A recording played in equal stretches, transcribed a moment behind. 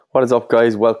What is up,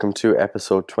 guys? Welcome to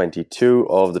episode 22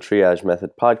 of the Triage Method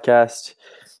podcast.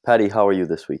 Paddy, how are you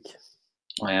this week?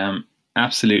 I am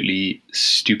absolutely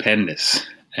stupendous.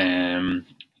 How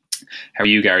are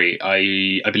you, Gary?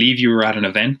 I believe you were at an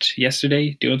event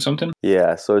yesterday doing something.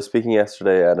 Yeah, so I was speaking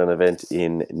yesterday at an event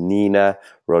in Nina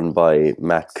run by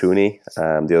Matt Cooney.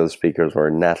 The other speakers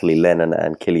were Natalie Lennon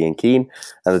and Killian Keane.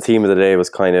 And the theme of the day was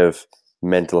kind of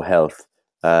mental health.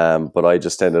 But I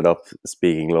just ended up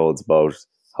speaking loads about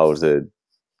how to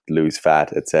lose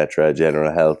fat, etc.,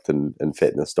 general health and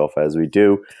fitness stuff as we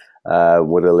do,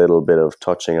 with a little bit of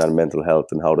touching on mental health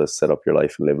and how to set up your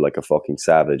life and live like a fucking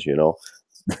savage, you know?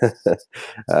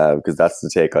 Because that's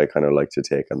the take I kind of like to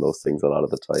take on those things a lot of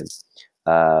the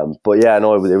time. But yeah,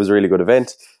 no, it was a really good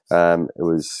event. It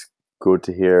was good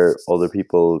to hear other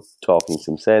people talking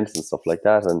some sense and stuff like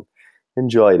that, and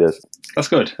enjoyed it. That's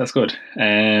good.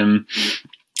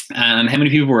 And how many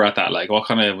people were at that? Like, what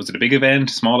kind of, was it a big event,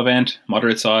 small event,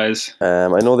 moderate size? I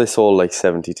know they sold like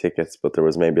 70 tickets, but there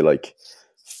was maybe like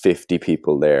 50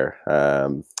 people there.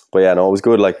 But yeah, no, it was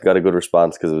good. Like, got a good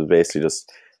response because it was basically just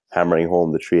hammering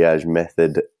home the triage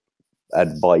method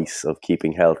advice of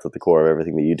keeping health at the core of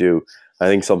everything that you do. I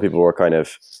think some people were kind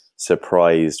of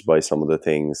surprised by some of the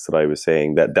things that I was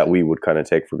saying that we would kind of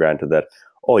take for granted, that,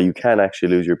 oh, you can actually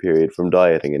lose your period from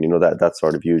dieting, and you know, that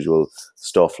sort of usual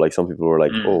stuff. Like, some people were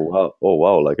like, oh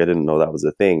wow, like I didn't know that was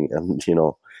a thing. And you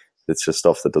know, it's just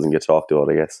stuff that doesn't get talked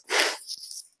about, I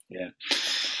guess. Yeah.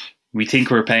 We think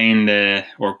we're paying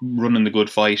or running the good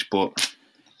fight, but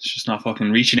it's just not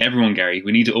fucking reaching everyone, Gary.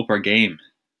 We need to up our game.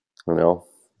 I know.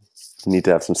 You need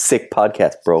to have some sick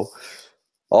podcasts, bro.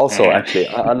 Also, actually,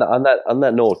 on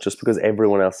that note, just because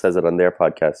everyone else says it on their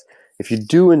podcast, if you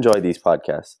do enjoy these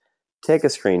podcasts, take a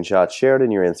screenshot, share it in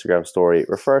your Instagram story,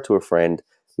 refer to a friend,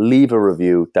 leave a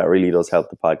review. That really does help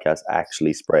the podcast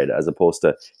actually spread, as opposed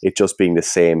to it just being the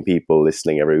same people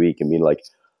listening every week and being like,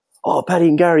 oh, Paddy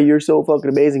and Gary, you're so fucking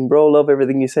amazing, bro. Love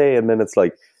everything you say. And then it's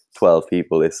like 12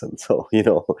 people listen. So, you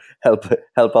know, help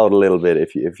out a little bit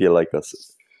if you like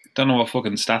us. Don't know what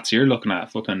fucking stats you're looking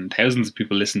at. Fucking thousands of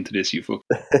people listen to this, you fuck.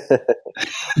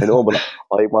 I know, but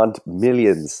I want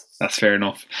millions. That's fair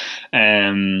enough.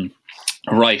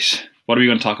 Right. What are we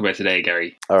going to talk about today,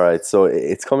 Gary? All right. So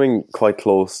it's coming quite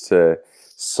close to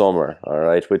summer, all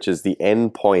right, which is the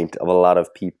end point of a lot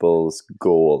of people's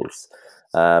goals.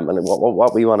 And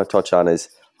what we want to touch on is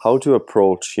how to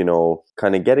approach, you know,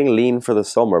 kind of getting lean for the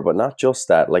summer, but not just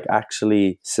that, like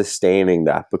actually sustaining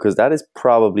that, because that is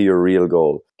probably your real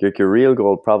goal. Your real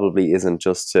goal probably isn't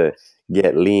just to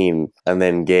get lean and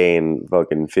then gain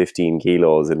fucking 15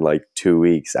 kilos in like 2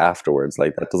 weeks afterwards.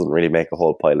 Like, that doesn't really make a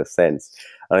whole pile of sense.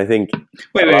 And I think...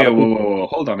 Wait, whoa,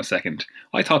 hold on a second.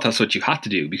 I thought that's what you had to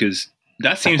do, because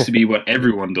that seems to be what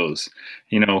everyone does.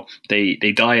 You know, they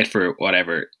diet for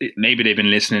whatever. Maybe they've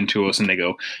been listening to us and they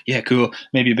go, yeah, cool,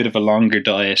 maybe a bit of a longer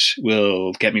diet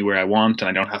will get me where I want and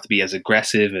I don't have to be as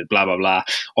aggressive and blah, blah, blah.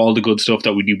 All the good stuff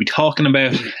that we'd be talking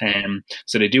about.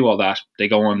 So they do all that. They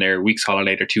go on their week's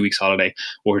holiday, their 2 weeks holiday,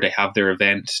 or they have their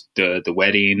event, the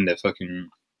wedding, the fucking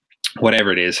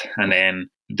whatever it is. And then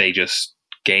they just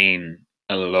gain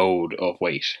a load of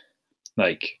weight.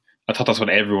 Like, I thought that's what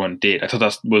everyone did. I thought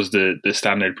that was the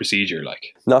standard procedure.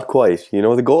 Like, not quite. You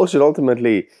know, the goal should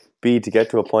ultimately be to get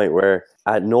to a point where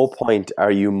at no point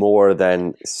are you more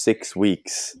than 6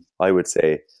 weeks, I would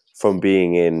say, from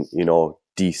being in, you know,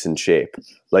 decent shape.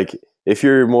 Like, if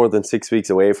you're more than 6 weeks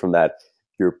away from that,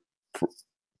 you're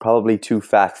probably too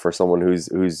fat for someone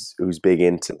who's big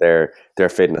into their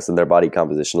fitness and their body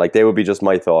composition. Like, they would be just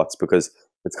my thoughts, because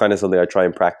it's kind of something I try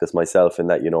and practice myself, in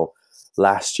that, you know,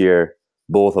 last year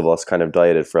both of us kind of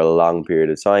dieted for a long period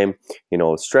of time, you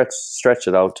know, stretched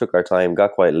it out, took our time,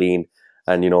 got quite lean.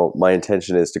 And, you know, my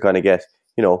intention is to kind of get,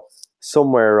 you know,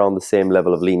 somewhere around the same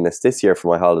level of leanness this year for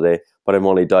my holiday, but I'm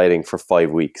only dieting for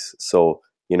 5 weeks. So,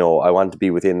 you know, I want to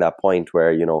be within that point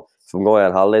where, you know, if I'm going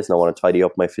on holidays and I want to tidy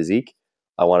up my physique,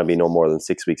 I want to be no more than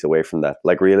 6 weeks away from that.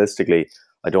 Like, realistically,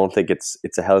 I don't think it's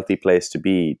a healthy place to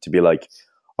be like,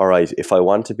 all right, if I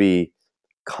want to be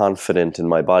confident in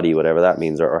my body, whatever that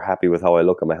means, or happy with how I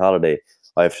look on my holiday,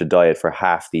 I have to diet for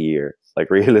half the year.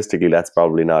 Like, realistically, that's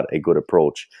probably not a good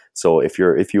approach. So if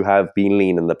you have been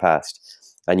lean in the past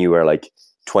and you are like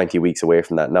 20 weeks away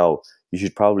from that now, you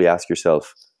should probably ask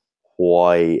yourself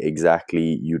why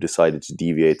exactly you decided to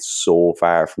deviate so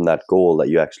far from that goal that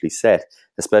you actually set,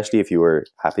 especially if you were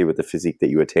happy with the physique that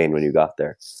you attained when you got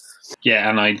there. Yeah,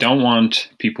 and I don't want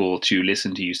people to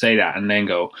listen to you say that and then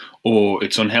go, oh,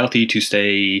 it's unhealthy to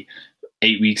stay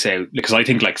 8 weeks out, because I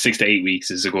think like 6 to 8 weeks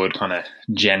is a good kind of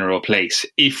general place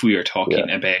if we are talking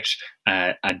about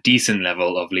a decent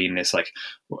level of leanness, like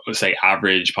say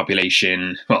average athletic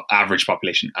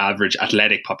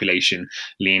population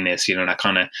leanness, that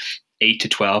kind of 8 to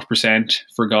 12%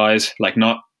 for guys, like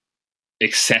not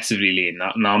excessively lean.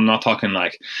 I'm not talking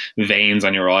like veins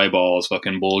on your eyeballs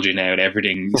fucking bulging out,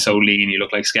 everything so lean you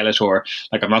look like Skeletor.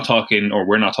 Like we're not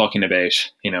talking about,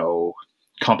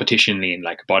 competition lean,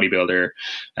 like a bodybuilder,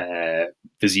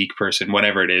 physique person,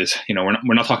 whatever it is.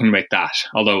 We're not talking about that.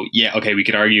 Although, we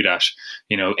could argue that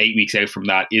 8 weeks out from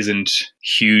that isn't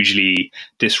hugely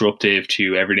disruptive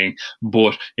to everything.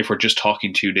 But if we're just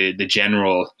talking to the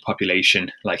general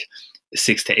population, like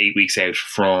 6 to 8 weeks out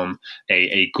from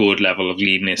a good level of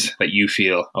leanness that you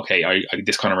feel, okay,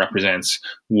 this kind of represents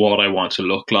what I want to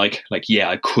look like. Like,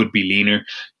 I could be leaner,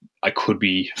 I could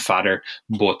be fatter,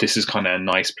 but this is kind of a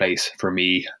nice place for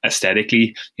me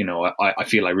aesthetically. I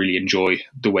feel I really enjoy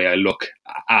the way I look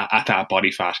at that body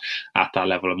fat, at that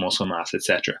level of muscle mass,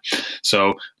 etc.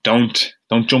 So don't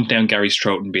jump down Gary's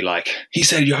throat and be like, he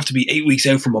said you have to be 8 weeks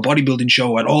out from a bodybuilding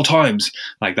show at all times.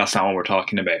 Like, that's not what we're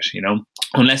talking about,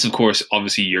 Unless, of course,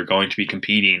 obviously you're going to be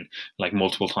competing like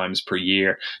multiple times per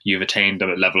year. You've attained the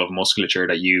level of musculature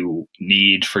that you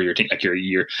need for your thing. Like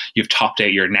you've topped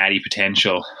out your natty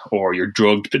potential or your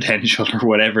drugged potential or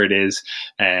whatever it is.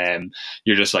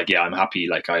 You're just like, I'm happy.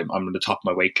 Like I'm at the top of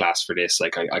my weight class for this.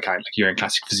 Like I can't, like you're in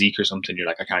classic physique or something. You're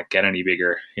like, I can't get any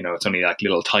bigger. It's only like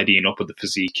little tidying up of the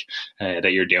physique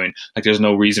that you're doing. Like there's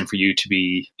no reason for you to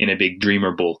be in a big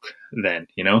dreamer bulk then,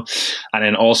 and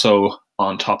then also,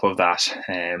 on top of that,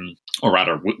 or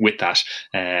rather with that,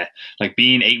 like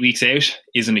being 8 weeks out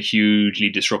isn't a hugely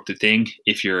disruptive thing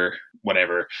if you're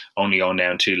only going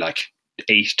down to like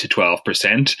 8 to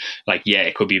 12%. Like,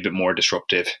 it could be a bit more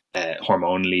disruptive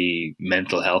hormonally,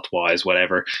 mental health wise,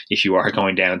 whatever, if you are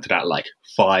going down to that like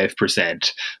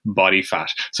 5% body fat.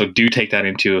 So do take that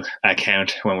into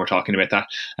account when we're talking about that.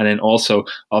 And then also,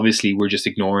 obviously, we're just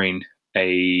ignoring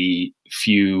a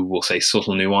few, we'll say,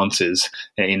 subtle nuances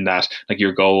in that, like,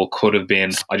 your goal could have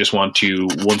been, I just want to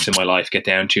once in my life get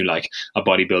down to like a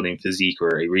bodybuilding physique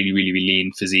or a really, really, really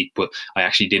lean physique, but I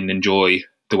actually didn't enjoy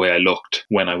the way I looked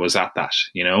when I was at that,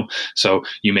 So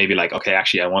you may be like, okay,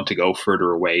 actually I want to go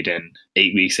further away than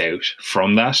 8 weeks out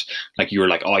from that. Like you were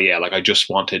like, like I just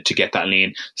wanted to get that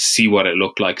lean, see what it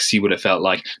looked like, see what it felt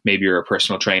like. Maybe you're a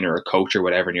personal trainer or a coach or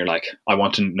whatever, and you're like, I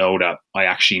want to know that I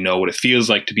actually know what it feels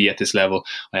like to be at this level.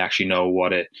 I actually know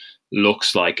what it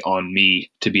looks like on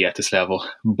me to be at this level,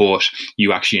 but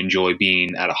you actually enjoy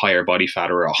being at a higher body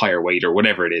fat or a higher weight or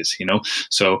whatever it is,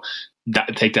 So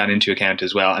take that into account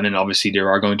as well. And then obviously there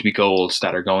are going to be goals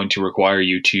that are going to require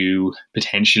you to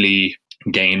potentially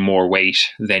gain more weight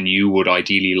than you would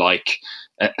ideally like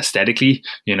aesthetically.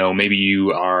 Maybe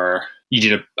you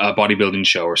did a bodybuilding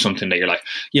show or something that you're like,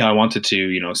 I wanted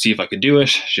to, see if I could do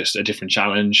it, just a different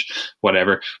challenge,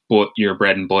 whatever. But your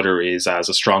bread and butter is as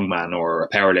a strongman or a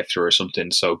powerlifter or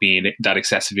something. So being that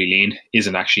excessively lean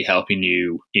isn't actually helping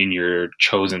you in your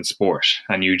chosen sport.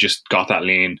 And you just got that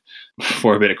lean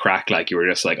for a bit of crack. Like you were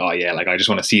just like, like I just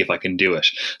want to see if I can do it.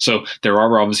 So there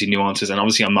are obviously nuances, and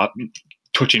obviously I'm not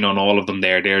touching on all of them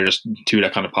there. They're just two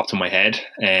that kind of popped in my head.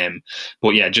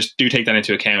 But just do take that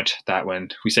into account, that when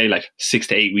we say like 6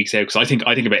 to 8 weeks out, because I think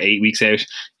about 8 weeks out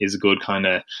is a good kind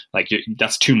of like,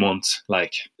 that's 2 months.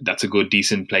 Like that's a good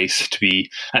decent place to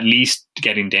be at least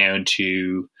getting down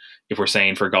to, if we're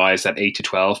saying for guys that 8 to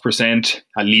 12%,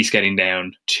 at least getting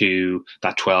down to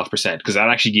that 12%, because that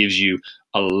actually gives you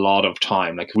a lot of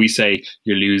time. Like we say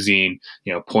you're losing,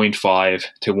 0.5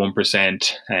 to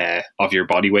 1% of your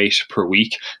body weight per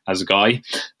week as a guy.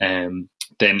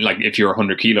 Then like if you're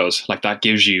 100 kilos, like that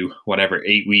gives you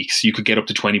 8 weeks, you could get up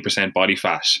to 20% body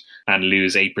fat and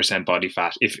lose 8% body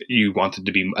fat if you wanted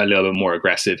to be a little bit more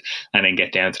aggressive, and then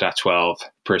get down to that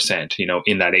 12%,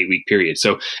 in that 8 week period.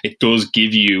 So it does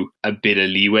give you a bit of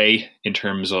leeway in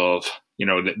terms of,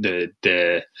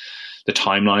 the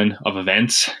timeline of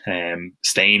events,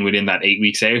 staying within that 8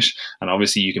 weeks out. And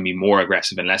obviously you can be more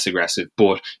aggressive and less aggressive,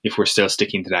 but if we're still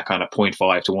sticking to that kind of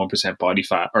 0.5 to 1% body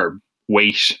fat or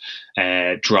weight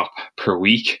drop per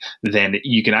week, then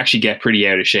you can actually get pretty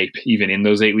out of shape even in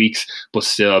those 8 weeks, but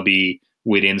still be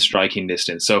within striking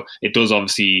distance. So it does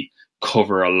obviously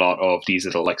cover a lot of these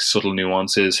little like subtle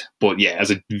nuances. But as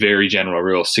a very general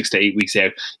rule, 6 to 8 weeks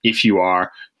out, if you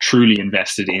are truly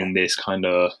invested in this kind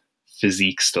of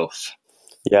physique stuff.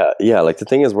 Like the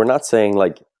thing is, we're not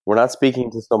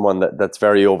speaking to someone that's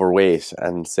very overweight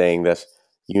and saying that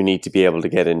you need to be able to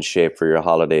get in shape for your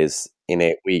holidays in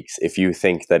 8 weeks. If you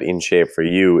think that in shape for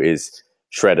you is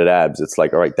shredded abs. It's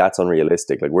like, all right, that's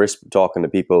unrealistic. Like we're talking to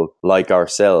people like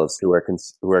ourselves who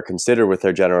are considered with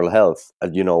their general health,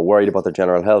 and, you know, worried about their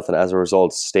general health, and as a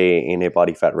result stay in a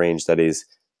body fat range that is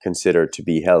considered to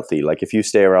be healthy. Like if you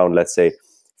stay around, let's say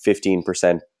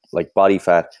 15% like body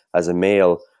fat as a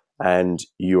male, and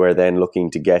you are then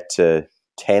looking to get to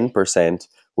 10%,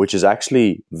 which is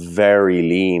actually very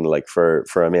lean, like for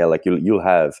a male, like you'll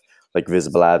have like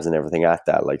visible abs and everything at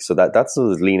that. Like, so that's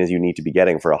as lean as you need to be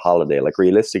getting for a holiday. Like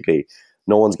realistically,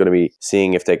 no one's going to be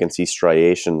seeing if they can see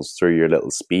striations through your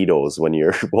little Speedos when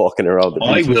you're walking around the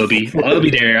beach. I will be. I'll be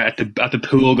there at the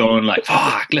pool going like,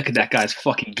 fuck, look at that guy's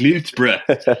fucking glutes,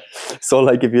 bruh. So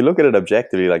like if you look at it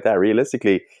objectively like that,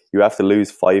 realistically, you have to lose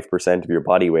 5% of your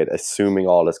body weight, assuming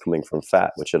all is coming from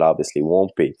fat, which it obviously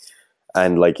won't be.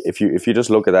 And like if you just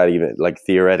look at that even like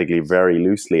theoretically very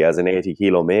loosely, as an 80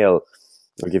 kilo male,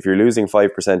 like if you're losing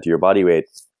 5% of your body weight,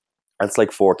 that's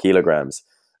like 4 kilograms.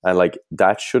 And like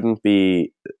that shouldn't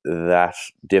be that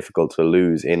difficult to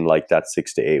lose in like that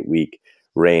 6 to 8 week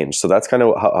range. So that's kind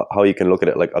of how you can look at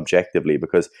it like objectively,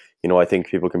 because, you know, I think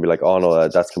people can be like, oh no,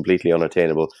 that's completely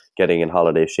unattainable, getting in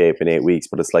holiday shape in 8 weeks.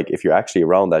 But it's like, if you're actually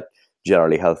around that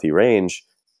generally healthy range,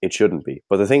 it shouldn't be.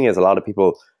 But the thing is, a lot of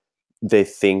people, they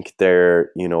think they're,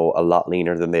 you know, a lot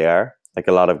leaner than they are. Like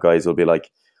a lot of guys will be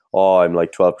like, oh, I'm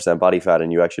like 12% body fat,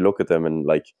 and you actually look at them and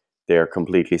like they're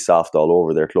completely soft all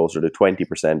over. They're closer to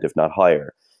 20%, if not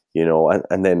higher, you know.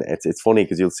 And then it's funny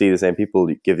because you'll see the same people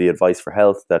give the advice for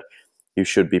health that you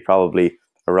should be probably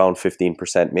around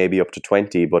 15%, maybe up to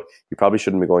 20, but you probably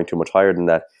shouldn't be going too much higher than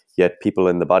that. Yet people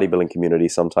in the bodybuilding community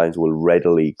sometimes will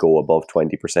readily go above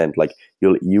 20%. Like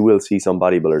you will see some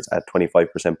bodybuilders at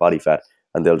 25% body fat,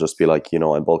 and they'll just be like, you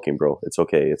know, I'm bulking, bro. It's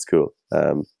okay. It's cool.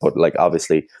 But like,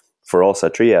 obviously for us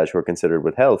at Triage, who are considered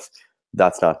with health,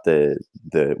 that's not the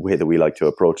way that we like to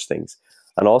approach things.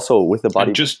 And also with the body,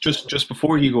 and just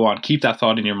before you go on, keep that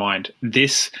thought in your mind.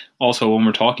 This also, when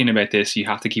we're talking about this, you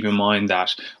have to keep in mind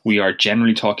that we are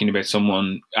generally talking about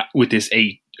someone with this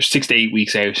 6 to 8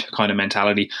 weeks out kind of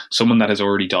mentality, someone that has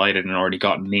already dieted and already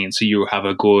gotten lean. So you have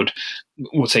a good,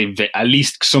 we'll say at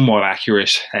least somewhat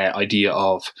accurate idea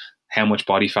of how much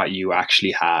body fat you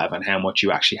actually have and how much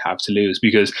you actually have to lose.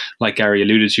 Because like Gary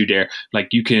alluded to there, like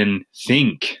you can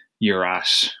think you're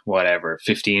at whatever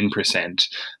 15%,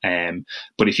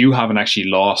 but if you haven't actually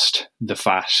lost the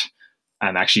fat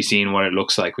and actually seen what it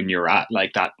looks like when you're at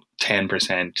like that 10%,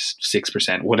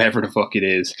 6%, whatever the fuck it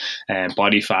is,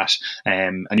 body fat,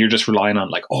 and you're just relying on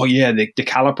like, oh yeah, the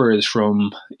calipers from,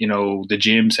 you know, the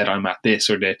gym said I'm at this,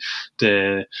 or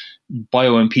the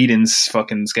bioimpedance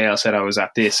fucking scale said I was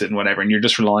at this and whatever, and you're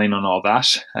just relying on all that.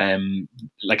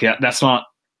 Like that's not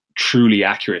truly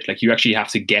accurate. Like you actually have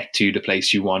to get to the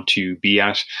place you want to be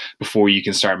at before you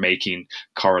can start making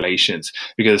correlations.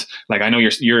 Because like I know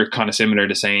you're kind of similar,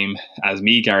 the same as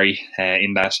me, Gary,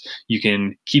 in that you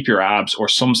can keep your abs or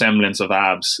some semblance of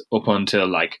abs up until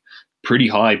like pretty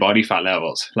high body fat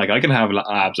levels. Like I can have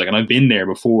abs, like, and I've been there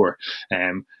before.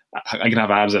 I can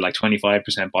have abs at like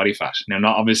 25% body fat. Now,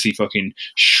 not obviously fucking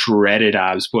shredded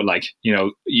abs, but like, you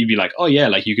know, you'd be like, oh yeah,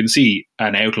 like you can see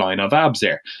an outline of abs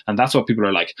there. And that's what people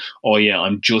are like, oh yeah,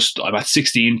 I'm at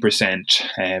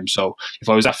 16%. So if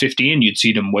I was at 15, you'd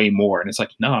see them way more. And it's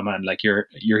like, no, man, like you're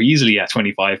easily at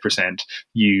 25%.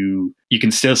 You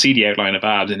can still see the outline of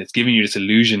abs, and it's giving you this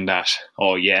illusion that,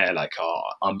 oh yeah, like, oh,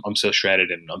 I'm still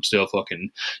shredded and I'm still fucking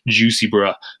juicy, bruh.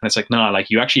 And it's like, nah, like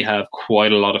you actually have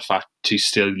quite a lot of fat to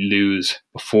still lose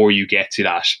before you get to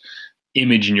that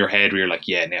image in your head where you're like,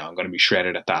 yeah, now I'm going to be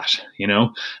shredded at that, you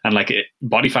know? And like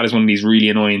body fat is one of these really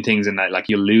annoying things, and that like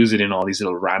you'll lose it in all these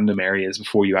little random areas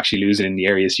before you actually lose it in the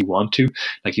areas you want to.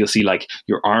 Like you'll see like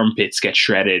your armpits get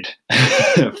shredded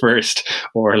first,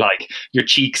 or like your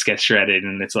cheeks get shredded,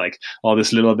 and it's like all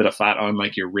this little bit of fat on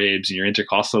like your ribs and your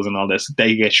intercostals and all this,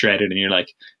 they get shredded, and you're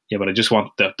like, yeah, but I just want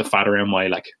the fat around my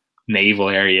like navel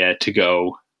area to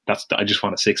go. I just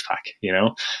want a six pack, you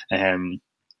know?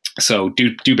 So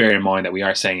do bear in mind that we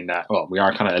are saying that, well, we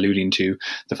are kind of alluding to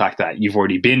the fact that you've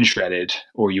already been shredded,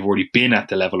 or you've already been at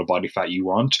the level of body fat you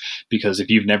want. Because if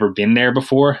you've never been there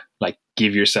before, like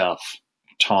give yourself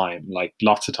time, like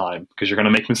lots of time, because you're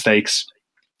going to make mistakes.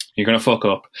 You're going to fuck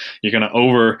up. You're going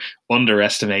to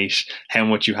underestimate how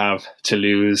much you have to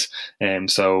lose.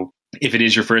 So if it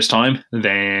is your first time,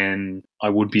 then I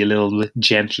would be a little bit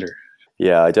gentler.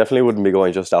 Yeah, I definitely wouldn't be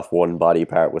going just off one body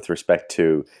part with respect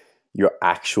to your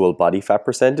actual body fat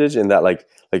percentage. In that, like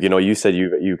you know, you said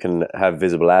you can have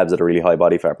visible abs at a really high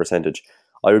body fat percentage.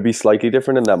 I would be slightly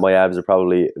different in that my abs are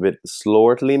probably a bit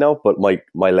slower to lean out, but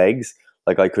my legs,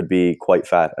 like I could be quite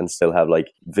fat and still have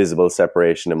like visible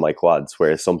separation in my quads,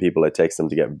 whereas some people it takes them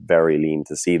to get very lean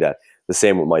to see that. The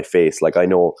same with my face. Like I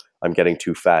know I'm getting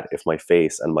too fat if my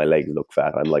face and my legs look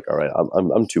fat. I'm like, all right,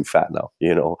 I'm too fat now,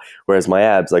 you know. Whereas my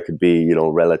abs, I could be, you know,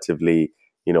 relatively,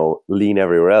 you know, lean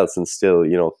everywhere else and still,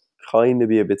 you know, kind of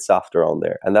be a bit softer on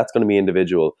there. And that's going to be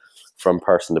individual from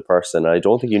person to person. And I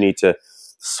don't think you need to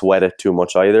sweat it too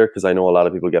much either, because I know a lot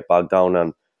of people get bogged down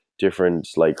on different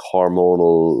like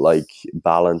hormonal like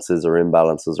balances or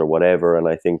imbalances or whatever. And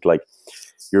I think like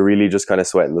you're really just kind of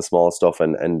sweating the small stuff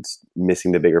and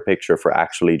missing the bigger picture for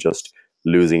actually just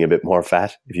losing a bit more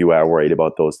fat if you are worried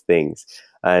about those things.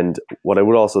 And what I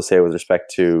would also say with respect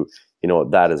to, you know,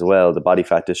 that as well, the body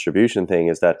fat distribution thing,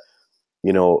 is that,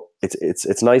 you know,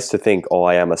 it's nice to think, oh,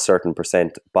 I am a certain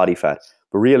percent body fat,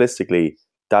 but realistically,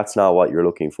 that's not what you're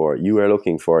looking for. You are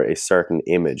looking for a certain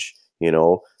image, you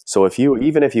know. So if you,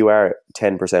 even if you are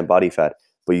 10% body fat,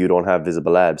 but you don't have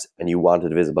visible abs and you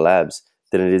wanted visible abs,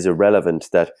 then it is irrelevant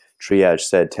that Triage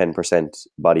said 10%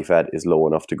 body fat is low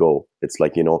enough to go. It's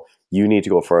like, you know, you need to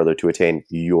go further to attain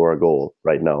your goal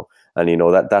right now. And, you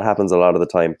know, that happens a lot of the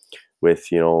time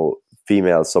with, you know,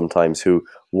 females sometimes who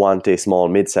want a small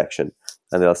midsection,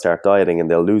 and they'll start dieting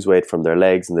and they'll lose weight from their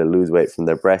legs and they'll lose weight from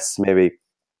their breasts maybe.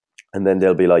 And then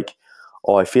they'll be like,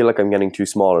 oh, I feel like I'm getting too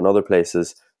small in other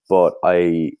places, but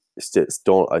I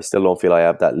still don't feel I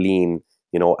have that lean,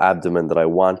 you know, abdomen that I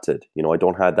wanted. You know, I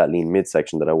don't have that lean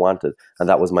midsection that I wanted. And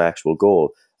that was my actual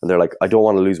goal. And they're like, I don't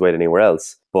want to lose weight anywhere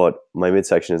else, but my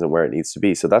midsection isn't where it needs to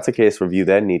be. So that's a case where you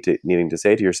then needing to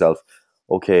say to yourself,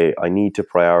 okay, I need to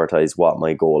prioritize what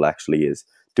my goal actually is.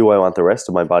 Do I want the rest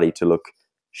of my body to look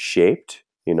shaped,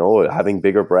 you know, having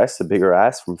bigger breasts, a bigger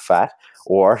ass from fat?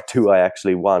 Or do I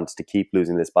actually want to keep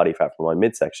losing this body fat from my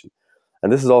midsection?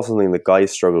 And this is also something that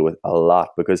guys struggle with a lot,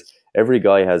 because every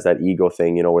guy has that ego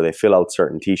thing, you know, where they fill out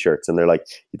certain t-shirts and they're like,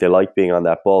 they like being on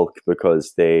that bulk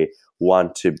because they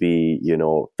want to be, you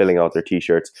know, filling out their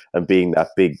t-shirts and being that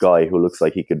big guy who looks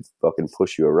like he could fucking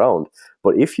push you around.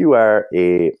 But if you are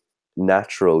a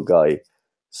natural guy,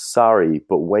 sorry,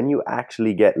 but when you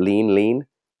actually get lean,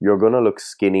 you're going to look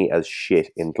skinny as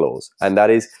shit in clothes. And that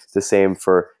is the same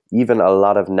for even a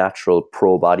lot of natural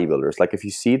pro bodybuilders. Like if you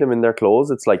see them in their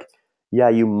clothes, it's like, yeah,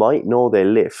 you might know they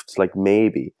lift, like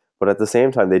maybe, but at the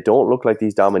same time, they don't look like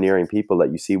these domineering people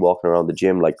that you see walking around the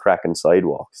gym like cracking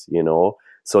sidewalks, you know?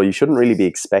 So you shouldn't really be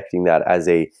expecting that as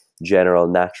a general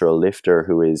natural lifter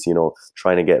who is, you know,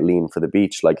 trying to get lean for the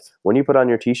beach. Like when you put on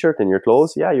your t-shirt and your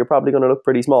clothes, yeah, you're probably going to look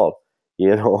pretty small,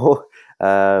 you know?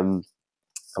 And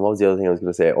what was the other thing I was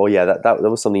going to say? Oh yeah, that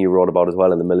was something you wrote about as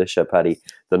well in the militia, Paddy.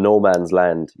 The no man's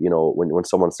land. You know, when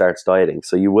someone starts dieting,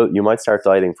 so you might start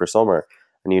dieting for summer,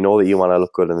 and you know that you want to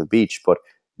look good on the beach, but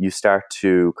you start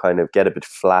to kind of get a bit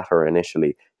flatter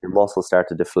initially. Your muscles start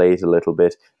to deflate a little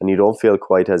bit, and you don't feel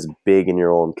quite as big in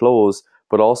your own clothes.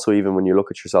 But also, even when you look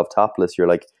at yourself topless, you're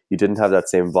like, you didn't have that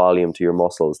same volume to your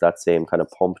muscles, that same kind of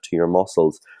pump to your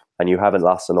muscles, and you haven't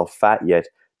lost enough fat yet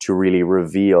to really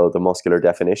reveal the muscular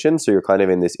definition. So you're kind of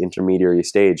in this intermediary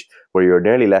stage where you're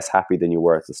nearly less happy than you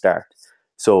were at the start.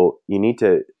 So you need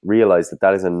to realize that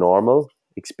that is a normal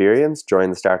experience during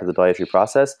the start of the dietary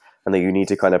process, and that you need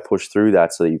to kind of push through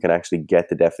that so that you can actually get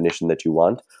the definition that you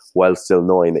want, while still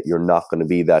knowing that you're not going to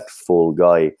be that full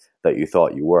guy that you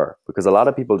thought you were. Because a lot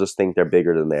of people just think they're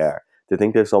bigger than they are. They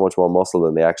think they have so much more muscle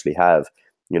than they actually have,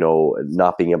 you know,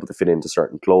 not being able to fit into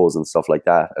certain clothes and stuff like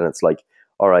that. And it's like,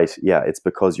 all right, yeah, it's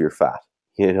because you're fat,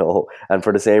 you know. And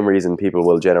for the same reason, people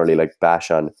will generally like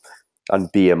bash on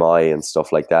BMI and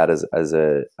stuff like that as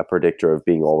a predictor of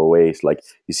being overweight. Like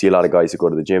you see a lot of guys who go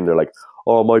to the gym, they're like,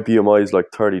 oh, my BMI is like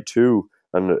 32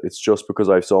 and it's just because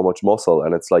I have so much muscle.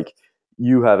 And it's like,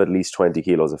 you have at least 20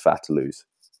 kilos of fat to lose.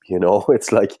 You know,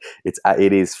 it's like,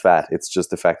 it is fat. It's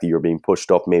just the fact that you're being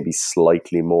pushed up maybe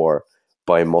slightly more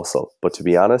by muscle. But to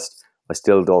be honest, I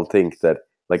still don't think that,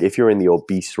 like if you're in the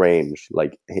obese range,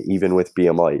 like even with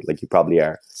BMI, like you probably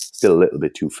are still a little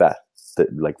bit too fat,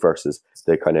 like versus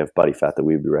the kind of body fat that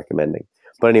we'd be recommending.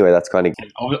 But anyway, that's kind of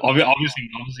obviously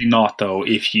not though.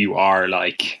 If you are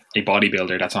like a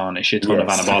bodybuilder that's on a shit ton of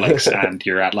anabolics and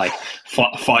you're at like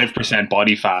 5%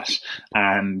 body fat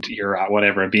and you're at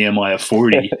whatever a BMI of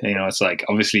 40, you know, it's like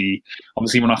obviously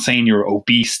we're not saying you're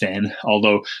obese then.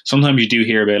 Although sometimes you do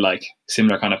hear about like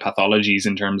similar kind of pathologies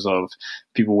in terms of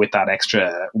people with that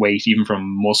extra weight, even from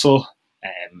muscle.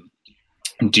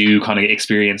 Do kind of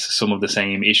experience some of the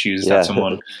same issues that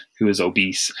someone who is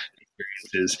obese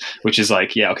experiences, which is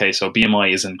like, yeah, okay, so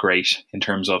BMI isn't great in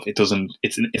terms of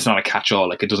it's not a catch-all,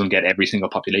 like it doesn't get every single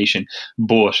population,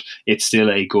 but it's still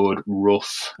a good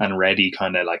rough and ready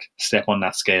kind of like step on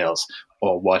that scales.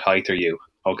 Or what height are you?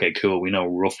 okay, cool, we know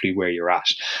roughly where you're at.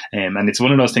 And it's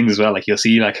one of those things as well, like you'll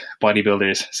see like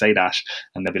bodybuilders say that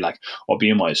and they'll be like, oh,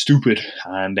 BMI is stupid.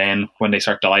 And then when they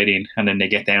start dieting and then they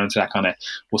get down to that kind of,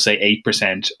 we'll say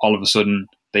 8%, all of a sudden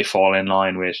they fall in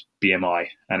line with BMI.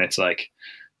 And it's like,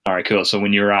 all right, cool. So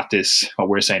when you're at this, what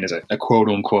we're saying is a quote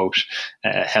unquote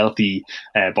healthy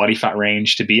body fat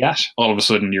range to be at, all of a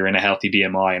sudden you're in a healthy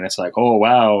BMI, and it's like, oh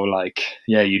wow, like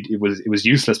yeah, it was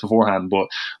useless beforehand, but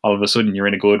all of a sudden you're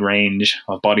in a good range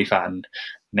of body fat, and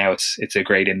now it's a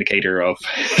great indicator of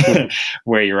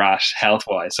where you're at health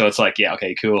wise. So it's like, yeah,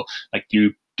 okay, cool. Like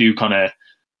you do kind of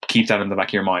keep that in the back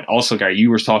of your mind. Also, Gary, you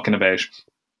were talking about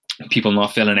people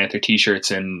not filling out their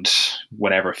t-shirts and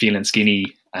whatever, feeling skinny,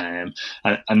 and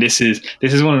this is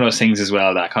one of those things as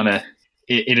well that kind of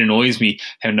it annoys me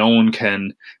how no one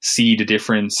can see the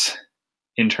difference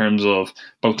in terms of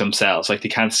both themselves. Like they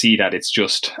can't see that it's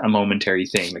just a momentary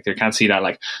thing. Like they can't see that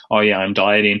like, oh yeah, I'm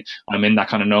dieting, I'm in that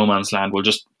kind of no man's land. We'll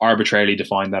just arbitrarily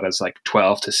define that as like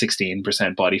 12 to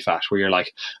 16% body fat, where you're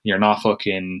like, you're not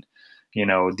fucking, you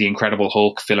know, the Incredible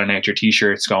Hulk filling out your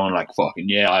t-shirts going like, fucking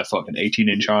yeah, I have fucking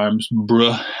 18-inch arms,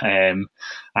 bruh.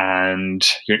 And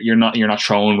you're not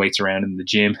throwing weights around in the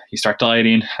gym. You start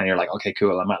dieting and you're like, okay,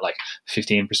 cool, I'm at like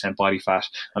 15% body fat.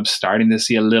 I'm starting to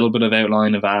see a little bit of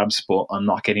outline of abs, but I'm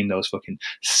not getting those fucking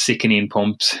sickening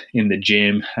pumps in the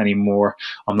gym anymore.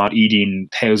 I'm not eating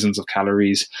thousands of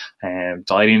calories.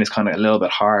 Dieting is kind of a little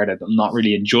bit hard. I'm not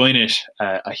really enjoying it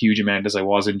a huge amount as I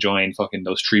was enjoying fucking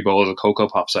those 3 bowls of Cocoa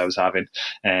Pops I was having.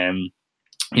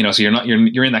 You know, so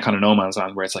you're in that kind of no man's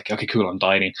land where it's like, okay, cool, I'm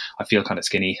dieting, I feel kind of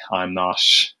skinny, I'm not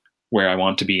where I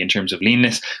want to be in terms of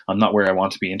leanness, I'm not where I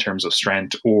want to be in terms of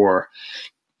strength or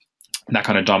that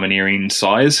kind of domineering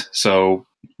size. So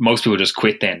most people just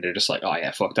quit then. They're just like, oh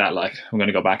yeah, fuck that, like I'm going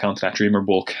to go back onto that Dreamer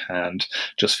bulk and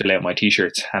just fill out my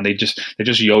t-shirts. And they just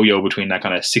yo-yo between that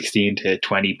kind of 16 to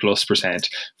 20+%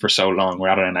 for so long,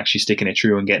 rather than actually sticking it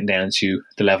through and getting down to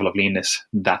the level of leanness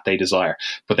that they desire.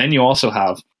 But then you also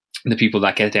have the people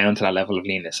that get down to that level of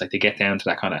leanness, like they get down to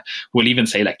that kind of, we'll even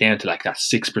say like down to like that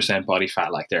 6% body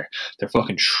fat, like they're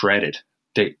fucking shredded.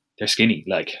 They're skinny.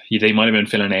 Like they might have been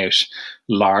filling out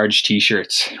large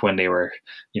t-shirts when they were,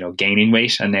 you know, gaining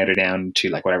weight, and now they're down to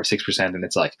like whatever 6%, and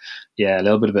it's like, yeah, a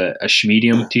little bit of a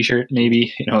medium t-shirt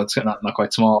maybe. You know, it's not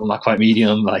quite small, not quite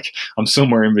medium. Like I'm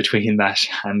somewhere in between that,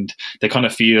 and they kind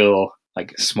of feel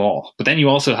like small. But then you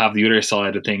also have the other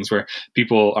side of things where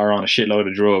people are on a shitload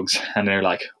of drugs and they're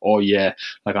like, oh yeah,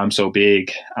 like I'm so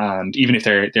big. And even if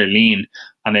they're lean,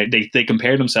 and they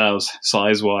compare themselves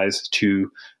size wise to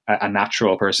a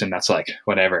natural person that's like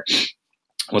whatever,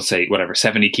 let's say whatever,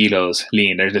 70 kilos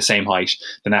lean. They're the same height.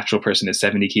 The natural person is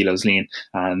 70 kilos lean,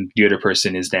 and the other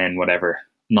person is then whatever,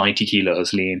 90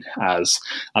 kilos lean as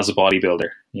a bodybuilder,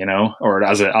 you know, or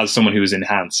as someone who is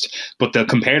enhanced. But they'll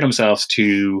compare themselves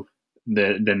to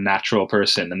the natural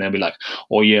person, and they'll be like,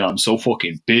 oh yeah, I'm so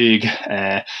fucking big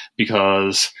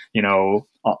because, you know,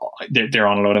 they're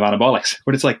on a load of anabolics.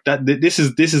 But it's like that this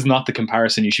is not the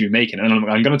comparison you should be making. And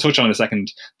I'm going to touch on in a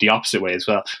second the opposite way as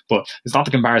well, but it's not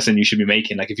the comparison you should be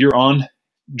making. Like if you're on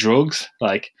drugs,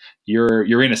 like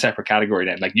you're in a separate category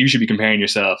then. Like you should be comparing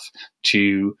yourself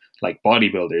to like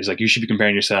bodybuilders. Like you should be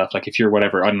comparing yourself, like if you're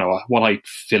whatever, I don't know what height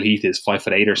Phil Heath is,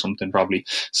 5'8" or something probably.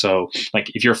 So like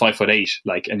if you're 5'8",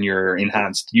 like, and you're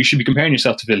enhanced, you should be comparing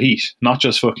yourself to Phil Heath, not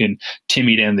just fucking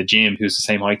Timmy down the gym who's the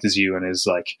same height as you and is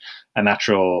like a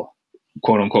natural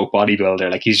quote unquote bodybuilder.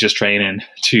 Like he's just training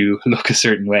to look a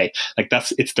certain way. Like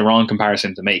it's the wrong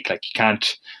comparison to make. Like you can't,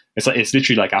 it's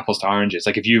literally like apples to oranges.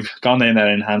 Like if you've gone down that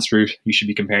enhanced route, you should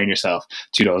be comparing yourself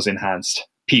to those enhanced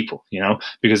people, you know,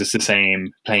 because it's the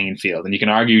same playing field. And you can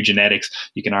argue genetics,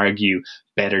 you can argue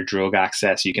better drug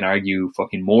access, you can argue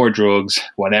fucking more drugs,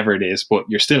 whatever it is, but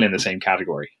you're still in the same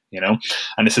category, you know.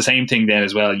 And it's the same thing then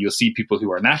as well. You'll see people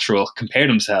who are natural compare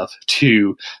themselves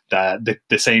to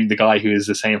the guy who is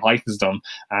the same height as them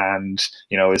and,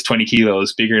 you know, is 20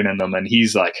 kilos bigger than them, and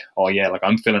he's like, oh yeah, like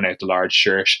I'm filling out the large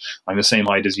shirt, I'm the same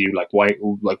height as you, like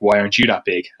why aren't you that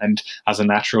big? And as a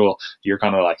natural, you're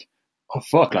kind of like, oh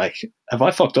fuck, like have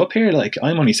I fucked up here? Like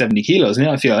I'm only 70 kilos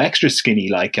now, I feel extra skinny.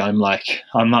 Like I'm not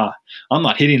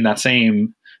hitting that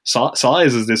same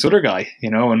size as this other guy,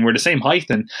 you know, and we're the same height,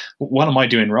 and what am I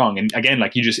doing wrong? And again,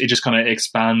 like it just kind of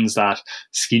expands that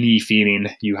skinny feeling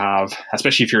you have,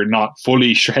 especially if you're not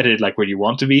fully shredded like where you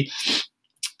want to be,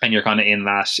 and you're kind of in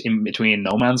that in between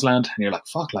no man's land, and you're like,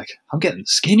 fuck, like I'm getting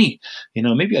skinny, you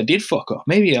know, maybe I did fuck up,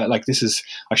 maybe I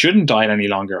shouldn't diet any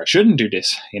longer, I shouldn't do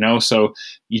this, you know. So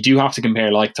you do have to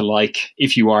compare like to like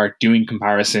if you are doing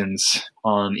comparisons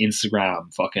on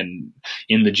Instagram, fucking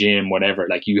in the gym, whatever.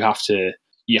 Like you have to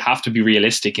you have to be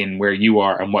realistic in where you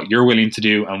are and what you're willing to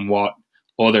do and what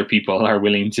other people are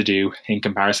willing to do in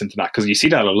comparison to that. Because you see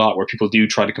that a lot where people do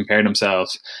try to compare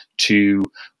themselves to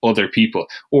other people,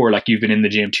 or like you've been in the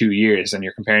gym 2 years and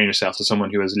you're comparing yourself to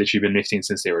someone who has literally been lifting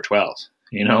since they were 12,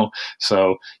 you know?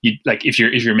 So you like, if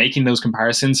you're making those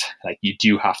comparisons, like you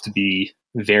do have to be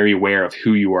very aware of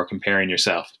who you are comparing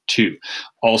yourself to.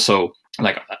 Also,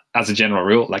 like as a general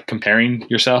rule, like comparing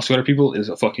yourself to other people is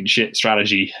a fucking shit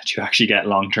strategy to actually get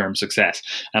long-term success.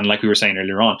 And like we were saying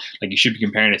earlier on, like you should be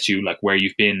comparing it to like where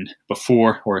you've been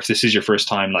before, or if this is your first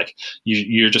time, like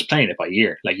you're just playing it by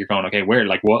ear. Like you're going, okay, where,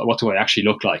 like what do I actually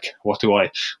look like? What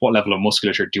level of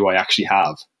musculature do I actually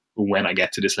have when I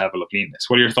get to this level of leanness?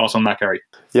 What are your thoughts on that, Gary?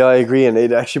 Yeah, I agree. And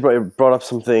it actually brought up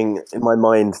something in my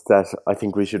mind that I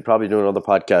think we should probably do another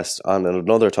podcast on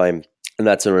another time. And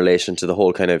that's in relation to the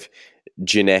whole kind of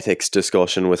genetics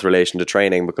discussion with relation to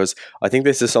training, because I think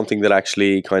this is something that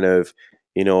actually kind of,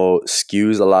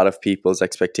 skews a lot of people's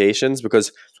expectations.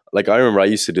 Because like I remember I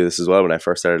used to do this as well when I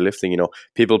first started lifting.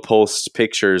 People post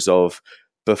pictures of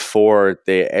before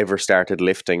they ever started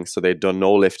lifting, so they'd done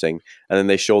no lifting, and then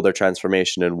they show their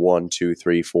transformation in 1, 2,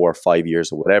 3, 4, 5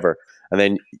 years or whatever. And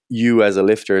then you as a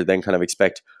lifter then kind of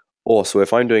expect, oh, so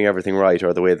if I'm doing everything right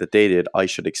or the way that they did, I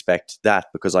should expect that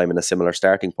because I'm in a similar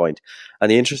starting point.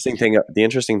 And the interesting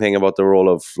thing about the role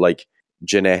of like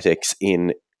genetics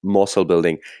in muscle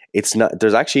building,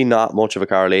 there's actually not much of a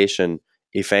correlation,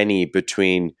 if any,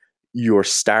 between your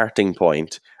starting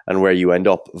point and where you end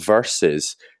up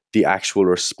versus the actual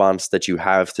response that you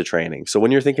have to training. So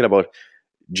when you're thinking about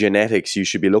genetics, you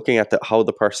should be looking at how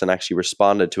the person actually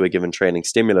responded to a given training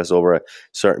stimulus over a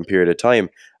certain period of time,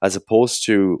 as opposed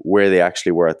to where they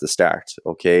actually were at the start.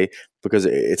 Okay, because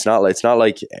it's not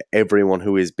like everyone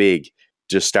who is big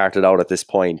just started out at this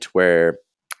point where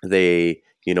they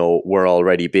were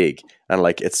already big. And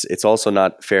like it's also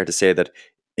not fair to say that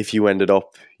if you ended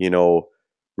up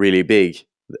really big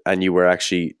and you were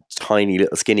actually tiny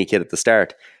little skinny kid at the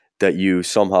start, that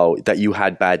you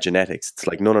had bad genetics. It's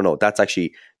like, no.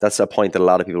 That's a point that a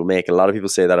lot of people make. A lot of people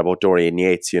say that about Dorian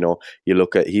Yates. You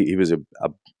look at, he was a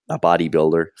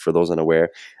bodybuilder, for those unaware,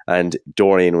 and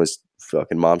Dorian was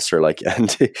fucking monster. Like,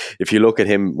 and if you look at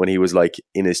him when he was like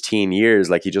in his teen years,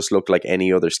 like he just looked like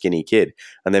any other skinny kid.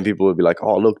 And then people would be like,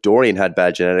 oh, look, Dorian had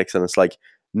bad genetics. And it's like,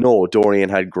 no, Dorian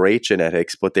had great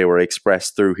genetics, but they were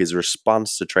expressed through his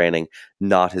response to training,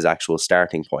 not his actual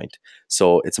starting point.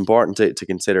 So it's important to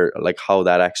consider like how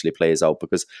that actually plays out,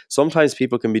 because sometimes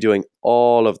people can be doing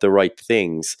all of the right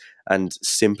things and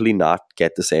simply not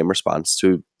get the same response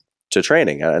to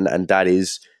training. And that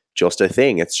is just a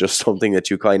thing. It's just something that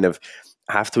you kind of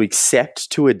have to accept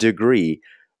to a degree,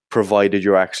 provided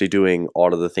you're actually doing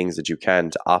all of the things that you can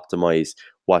to optimize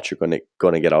what you're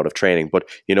going to get out of training. But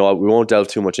we won't delve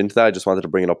too much into that. I just wanted to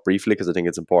bring it up briefly because I think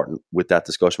it's important with that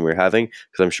discussion we're having,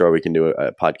 because I'm sure we can do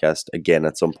a podcast again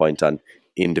at some point on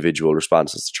individual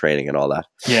responses to training and all that.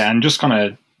 Yeah, and just kind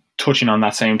of touching on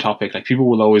that same topic, like people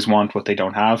will always want what they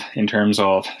don't have, in terms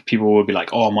of people will be like,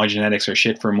 oh, my genetics are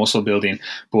shit for muscle building,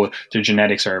 but their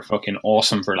genetics are fucking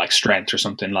awesome for like strength or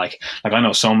something. Like I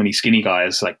know so many skinny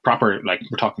guys, like proper, like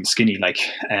we're talking skinny, like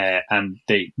and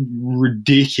they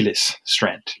ridiculous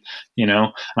strength, and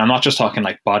I'm not just talking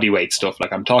like body weight stuff,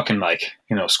 like I'm talking like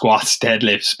squats,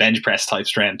 deadlifts, bench press type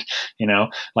strength,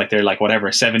 like they're like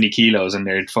whatever 70 kilos and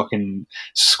they're fucking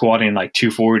squatting like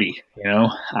 240,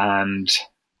 and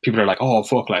people are like, oh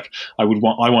fuck, like I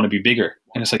want to be bigger.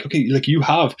 And it's like, okay, like you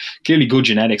have clearly good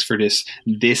genetics for this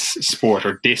sport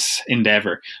or this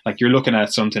endeavor. Like you're looking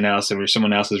at something else, or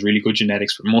someone else has really good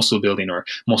genetics for muscle building or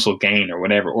muscle gain or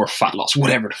whatever, or fat loss,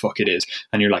 whatever the fuck it is.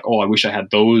 And you're like, oh, I wish I had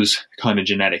those kind of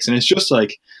genetics. And it's just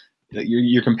like,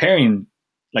 you're comparing,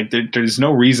 like there's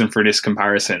no reason for this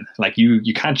comparison. Like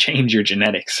you can't change your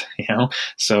genetics,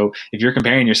 So if you're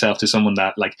comparing yourself to someone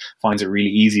that like finds it really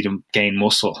easy to gain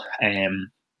muscle,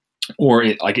 or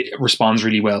it responds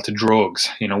really well to drugs,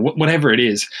 whatever it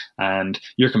is, and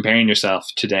you're comparing yourself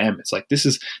to them, it's like this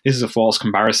is a false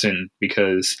comparison,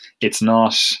 because it's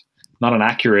not an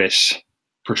accurate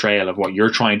portrayal of what you're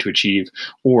trying to achieve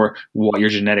or what your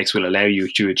genetics will allow you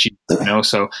to achieve.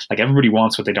 So like everybody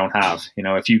wants what they don't have.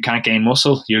 If you can't gain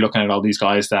muscle, you're looking at all these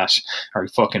guys that are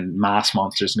fucking mass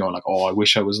monsters and going like, oh, I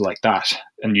wish I was like that.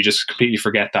 And you just completely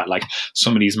forget that like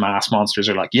some of these mass monsters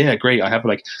are like, yeah, great, I have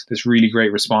like this really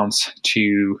great response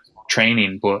to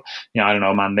training, but I don't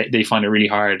know, man, they find it really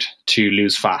hard to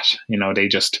lose fat.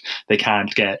 They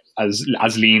can't get as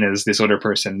lean as this other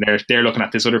person. They're looking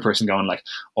at this other person going like,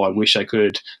 oh, I wish I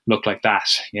could look like that,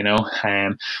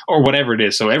 or whatever it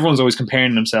is. So everyone's always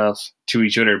comparing themselves to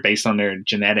each other based on their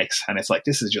genetics, and it's like,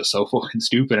 this is just so fucking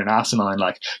stupid and asinine.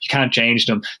 Like, you can't change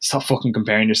them. Stop fucking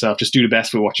comparing yourself. Just do the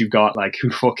best with what you've got. Like, who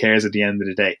the fuck cares at the end of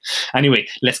the day? Anyway,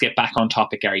 let's get back on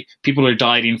topic, Gary. People are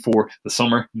dieting for the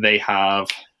summer. They have,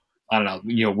 I don't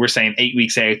know, we're saying 8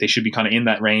 weeks out, they should be kind of in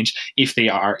that range. If they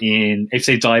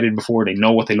dieted before, they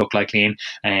know what they look like lean.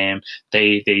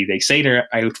 They say they're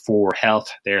out for health.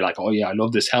 They're like, oh yeah, I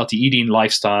love this healthy eating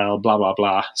lifestyle, blah, blah,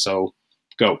 blah. So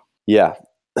go. Yeah.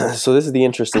 So this is the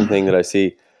interesting thing that I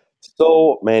see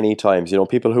so many times,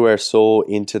 people who are so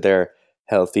into their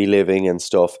healthy living and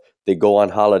stuff, they go on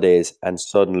holidays and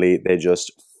suddenly they just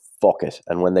fuck it.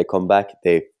 And when they come back,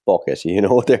 they fuck it.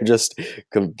 They're just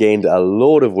gained a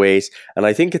load of weight. And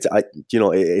I think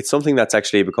it's something that's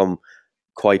actually become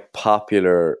quite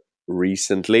popular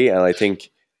recently. And I think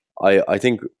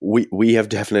we have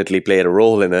definitely played a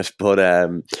role in it.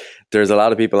 But there's a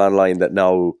lot of people online that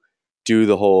now do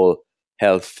the whole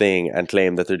health thing and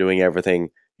claim that they're doing everything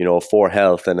for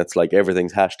health, and it's like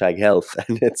everything's #health,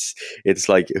 and it's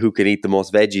like who can eat the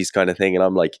most veggies kind of thing. And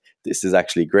I'm like, this is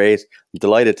actually great. I'm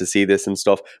delighted to see this and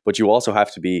stuff. But you also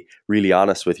have to be really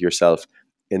honest with yourself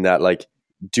in that, like,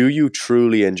 do you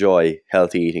truly enjoy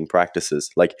healthy eating practices?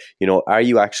 Like, are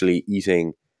you actually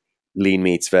eating lean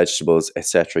meats, vegetables,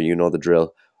 etc.? You know the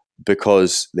drill.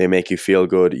 Because they make you feel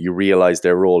good, you realize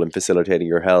their role in facilitating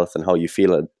your health and how you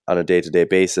feel on a day-to-day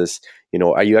basis.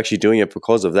 Are you actually doing it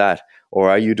because of that? Or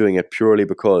are you doing it purely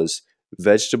because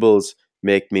vegetables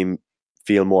make me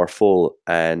feel more full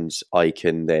and I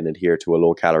can then adhere to a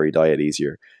low-calorie diet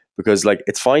easier? Because, like,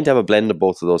 it's fine to have a blend of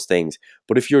both of those things,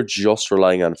 but if you're just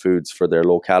relying on foods for their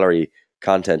low-calorie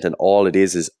content and all it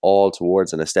is all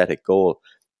towards an aesthetic goal,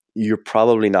 you're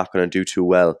probably not going to do too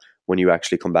well when you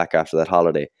actually come back after that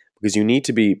holiday. Because you need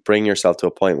to bring yourself to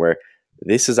a point where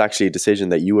this is actually a decision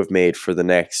that you have made for the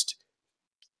next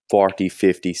 40,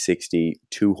 50, 60,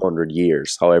 200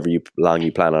 years, however long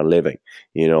you plan on living.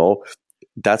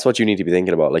 That's what you need to be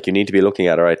thinking about. Like, you need to be looking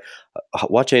at, all right,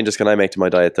 what changes can I make to my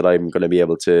diet that I'm going to be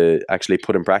able to actually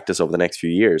put in practice over the next few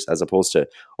years, as opposed to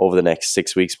over the next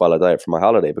 6 weeks while I diet for my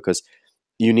holiday? Because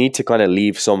you need to kind of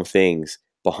leave some things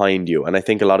behind you. And I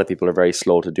think a lot of people are very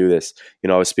slow to do this.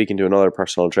 I was speaking to another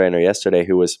personal trainer yesterday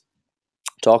who was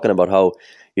talking about how,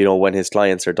 when his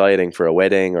clients are dieting for a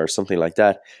wedding or something like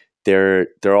that, they're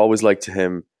always like to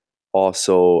him,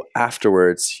 also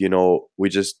afterwards, am I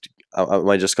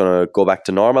just going to go back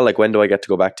to normal? Like, when do I get to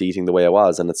go back to eating the way I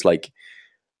was? And it's like,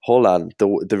 hold on,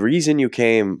 the reason you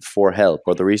came for help,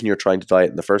 or the reason you're trying to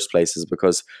diet in the first place, is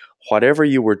because whatever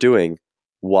you were doing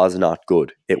was not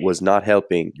good. It was not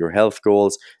helping your health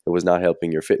goals. It was not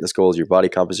helping your fitness goals, your body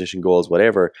composition goals,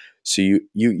 whatever. So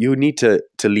you need to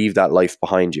leave that life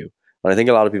behind you. And I think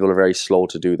a lot of people are very slow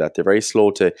to do that. They're very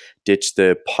slow to ditch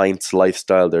the pints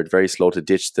lifestyle. They're very slow to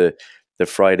ditch the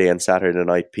Friday and Saturday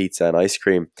night pizza and ice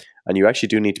cream. And you actually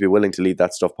do need to be willing to leave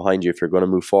that stuff behind you if you're going to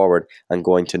move forward and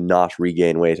going to not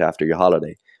regain weight after your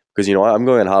holiday. Because, I'm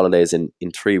going on holidays in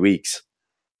 3 weeks.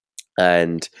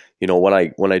 And,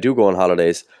 when I do go on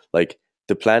holidays, like,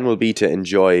 the plan will be to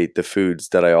enjoy the foods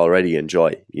that I already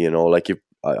enjoy. Like,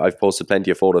 I've posted plenty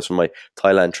of photos from my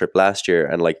Thailand trip last year,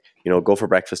 and, like, go for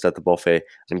breakfast at the buffet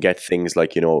and get things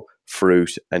like,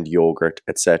 fruit and yogurt,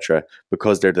 etc.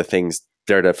 Because they're the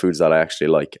foods that I actually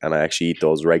like, and I actually eat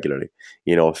those regularly.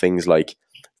 Things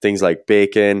like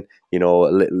bacon, a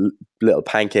little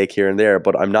pancake here and there,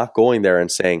 but I'm not going there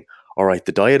and saying, all right,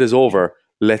 the diet is over,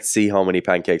 let's see how many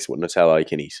pancakes with Nutella I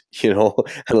can eat, And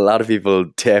a lot of people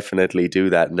definitely do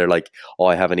that. And they're like, oh,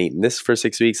 I haven't eaten this for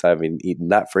 6 weeks. I haven't eaten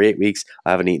that for 8 weeks. I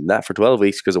haven't eaten that for 12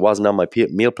 weeks because it wasn't on my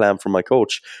meal plan from my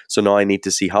coach. So now I need to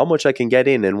see how much I can get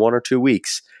in 1 or 2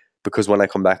 weeks, because when I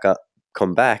come back,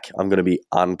 I'm going to be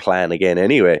on plan again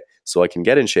anyway, so I can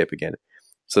get in shape again.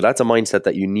 So that's a mindset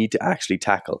that you need to actually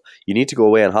tackle. You need to go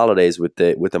away on holidays with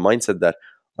the mindset that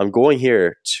I'm going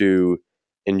here to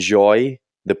enjoy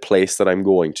the place that I'm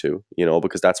going to,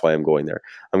 because that's why I'm going there.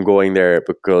 I'm going there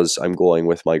because I'm going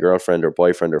with my girlfriend or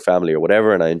boyfriend or family or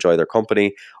whatever, and I enjoy their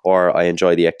company, or I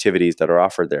enjoy the activities that are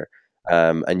offered there.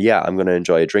 And yeah, I'm going to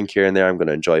enjoy a drink here and there. I'm going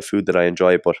to enjoy food that I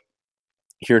enjoy, but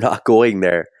you're not going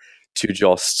there to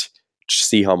just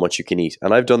see how much you can eat.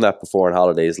 And I've done that before on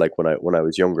holidays, like when I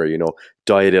was younger,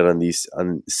 dieted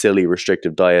on silly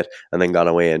restrictive diet, and then gone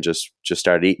away and just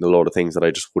started eating a load of things that I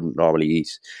just wouldn't normally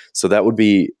eat. So that would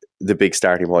be the big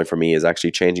starting point for me, is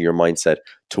actually changing your mindset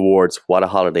towards what a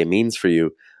holiday means for you,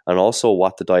 and also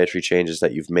what the dietary changes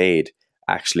that you've made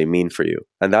actually mean for you.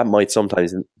 And that might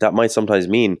sometimes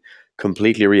mean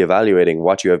completely reevaluating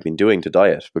what you have been doing to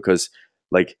diet, because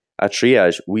like at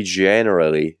Triage, we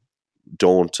generally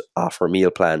don't offer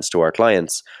meal plans to our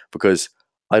clients because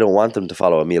I don't want them to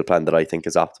follow a meal plan that I think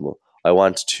is optimal. I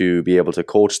want to be able to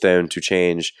coach them to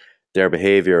change their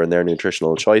behavior and their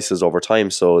nutritional choices over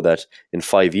time, so that in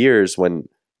 5 years, when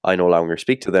I no longer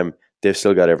speak to them, they've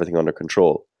still got everything under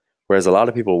control. Whereas a lot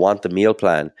of people want the meal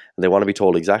plan and they want to be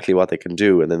told exactly what they can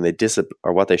do, and then they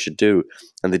or what they should do,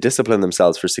 and they discipline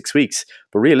themselves for 6 weeks.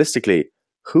 But realistically,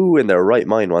 who in their right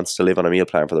mind wants to live on a meal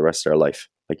plan for the rest of their life?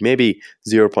 Like maybe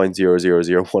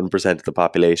 0.0001% of the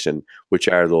population, which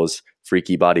are those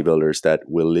freaky bodybuilders that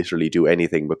will literally do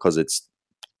anything because it's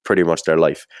pretty much their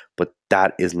life. But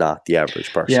that is not the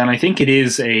average person. Yeah, and I think it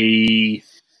is I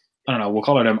don't know, we'll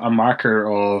call it a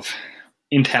marker of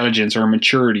intelligence or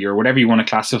maturity or whatever you want to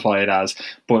classify it as,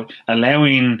 but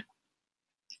allowing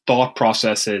thought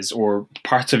processes or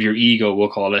parts of your ego, we'll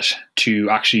call it, to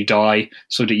actually die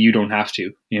so that you don't have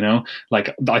to,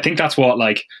 like I think that's what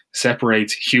like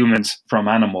separates humans from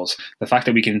animals. The fact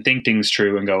that we can think things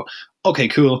through and go, okay,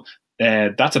 cool,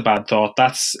 that's a bad thought,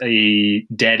 that's a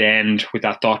dead end with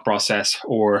that thought process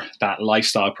or that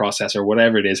lifestyle process or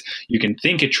whatever it is. You can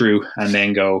think it through and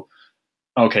then go,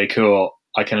 okay, cool,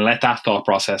 I can let that thought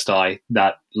process die,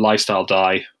 that lifestyle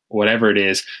die, whatever it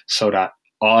is, so that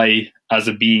I, as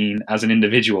a being, as an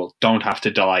individual, don't have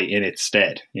to die in its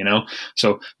stead,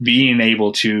 So being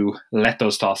able to let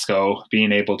those thoughts go,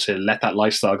 being able to let that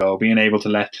lifestyle go, being able to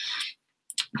let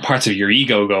parts of your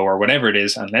ego go or whatever it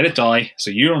is and let it die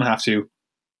so you don't have to,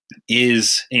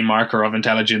 is a marker of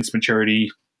intelligence,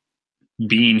 maturity,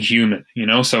 being human,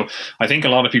 So I think a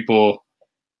lot of people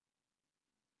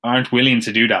aren't willing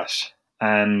to do that.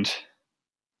 And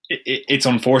it's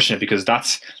unfortunate because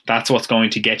that's what's going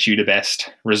to get you the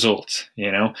best results,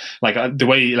 like the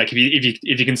way, like if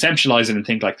you conceptualize it and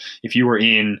think like if you were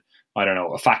in, I don't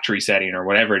know, a factory setting or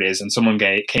whatever it is, and someone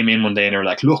came in one day and they were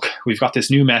like, look, we've got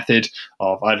this new method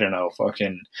of, I don't know,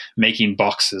 fucking making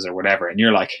boxes or whatever, and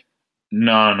you're like,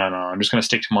 no, I'm just going to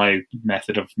stick to my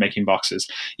method of making boxes,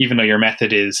 even though your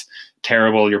method is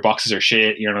terrible, your boxes are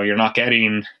shit, you're not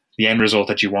getting the end result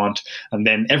that you want. And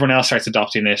then everyone else starts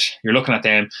adopting it. You're looking at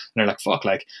them and they're like, fuck,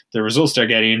 like the results they're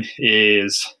getting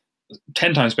is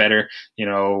 10 times better,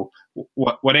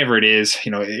 whatever it is,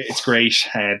 it's great.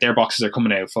 Their boxes are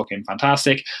coming out fucking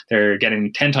fantastic. They're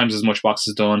getting 10 times as much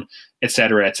boxes done,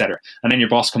 etc., etc. And then your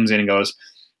boss comes in and goes,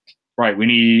 right,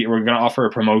 we're going to offer a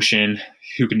promotion.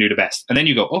 Who can do the best? And then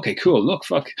you go, okay, cool. Look,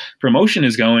 fuck, promotion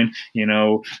is going.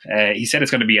 He said it's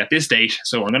going to be at this date,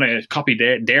 so I'm going to copy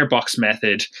their box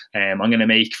method. I'm going to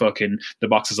make fucking the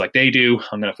boxes like they do.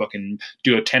 I'm going to fucking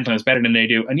do it 10 times better than they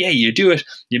do. And yeah, you do it.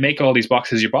 You make all these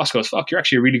boxes. Your boss goes, fuck, you're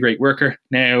actually a really great worker.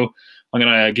 Now I'm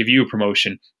going to give you a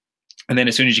promotion. And then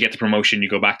as soon as you get the promotion, you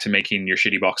go back to making your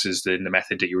shitty boxes in the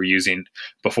method that you were using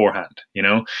beforehand,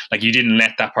 Like you didn't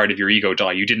let that part of your ego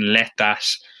die. You didn't let that,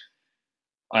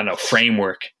 I don't know,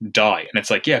 framework die. And it's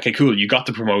like, yeah, okay, cool. You got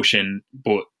the promotion,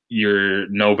 but you're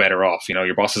no better off.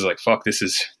 Your boss is like, fuck, this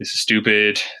is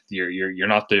stupid. You're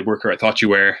not the worker I thought you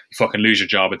were. You fucking lose your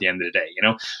job at the end of the day,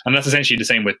 And that's essentially the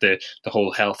same with the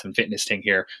whole health and fitness thing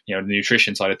here, the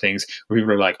nutrition side of things, where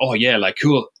people are like, oh yeah, like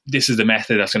cool, this is the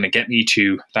method that's going to get me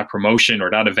to that promotion or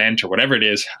that event or whatever it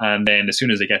is. And then as soon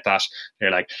as they get that,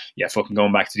 they're like, yeah, fucking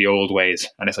going back to the old ways.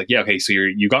 And it's like, yeah, okay, so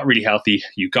you got really healthy,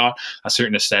 you got a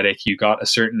certain aesthetic, you got a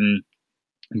certain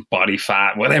body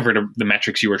fat, whatever the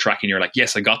metrics you were tracking, you're like,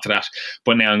 yes, I got to that,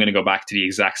 but now I'm going to go back to the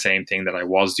exact same thing that I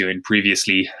was doing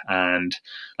previously. And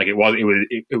like it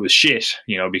was shit,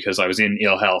 because I was in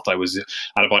ill health, I was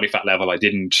at a body fat level I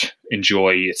didn't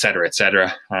enjoy,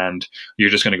 etc., and you're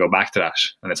just going to go back to that.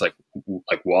 And it's like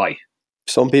why?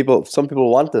 Some people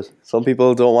want it. Some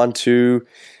people don't want to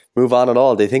move on at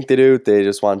all. They think they do. They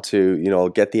just want to,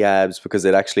 get the abs because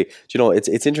it actually,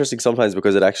 it's interesting sometimes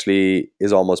because it actually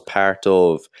is almost part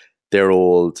of their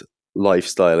old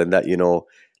lifestyle. And that,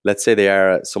 let's say they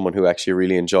are someone who actually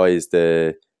really enjoys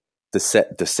the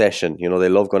session. They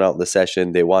love going out in the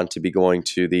session. They want to be going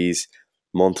to these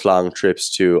month-long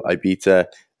trips to Ibiza,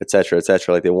 etc.,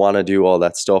 etc. Like they want to do all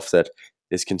that stuff that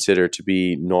is considered to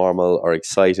be normal or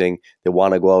exciting. They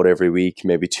want to go out every week,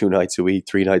 maybe 2 nights a week,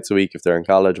 3 nights a week if they're in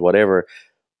college, whatever.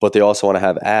 But they also want to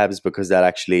have abs because that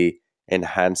actually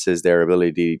enhances their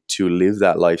ability to live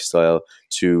that lifestyle,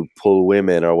 to pull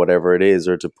women or whatever it is,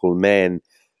 or to pull men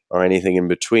or anything in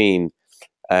between.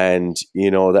 And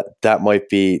that might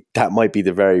be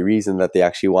the very reason that they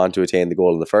actually want to attain the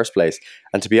goal in the first place.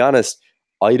 And to be honest,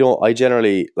 I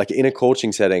generally, like in a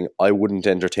coaching setting, I wouldn't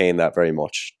entertain that very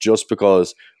much, just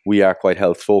because we are quite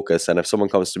health focused. And if someone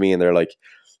comes to me and they're like,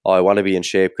 oh, I want to be in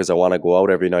shape because I want to go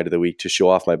out every night of the week to show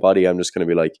off my body, I'm just going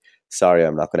to be like, sorry,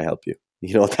 I'm not going to help you.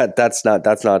 That's not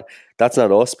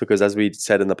us, because as we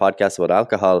said in the podcast about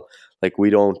alcohol, like we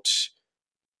don't,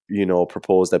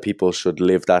 propose that people should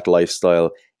live that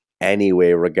lifestyle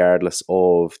anyway, regardless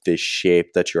of the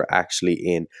shape that you're actually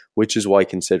in, which is why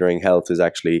considering health is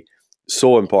actually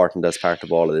so important as part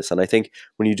of all of this. And I think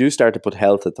when you do start to put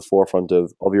health at the forefront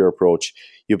of your approach,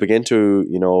 you begin to,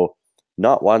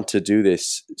 not want to do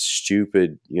this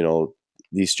stupid,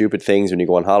 these stupid things when you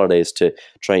go on holidays to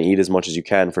try and eat as much as you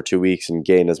can for 2 weeks and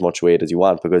gain as much weight as you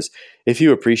want. Because if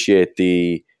you appreciate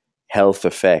the health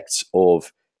effects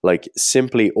of like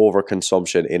simply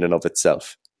overconsumption in and of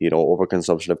itself,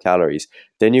 overconsumption of calories,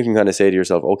 then you can kind of say to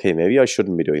yourself, okay, maybe I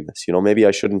shouldn't be doing this. Maybe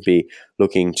I shouldn't be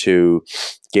looking to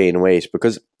gain weight,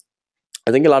 because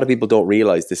I think a lot of people don't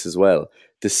realize this as well.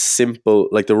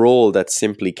 The role that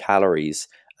simply calories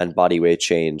and body weight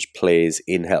change plays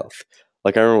in health.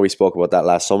 Like I remember we spoke about that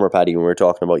last summer, Paddy, when we were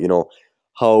talking about,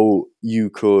 how you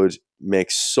could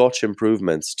make such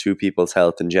improvements to people's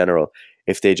health in general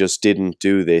if they just didn't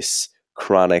do this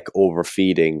chronic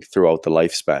overfeeding throughout the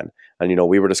lifespan. And,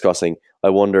 we were discussing, I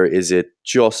wonder, is it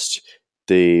just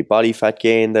the body fat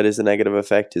gain that is a negative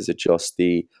effect? Is it just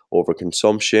the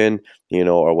overconsumption,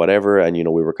 or whatever? And,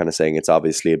 we were kind of saying it's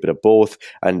obviously a bit of both.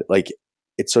 And like,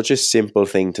 it's such a simple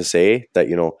thing to say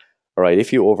that, all right,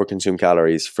 if you overconsume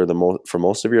calories for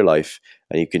most of your life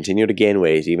and you continue to gain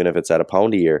weight, even if it's at a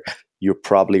pound a year, you're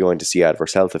probably going to see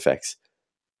adverse health effects.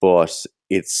 But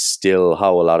it's still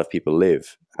how a lot of people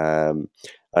live. And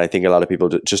I think a lot of people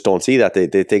just don't see that.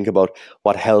 They think about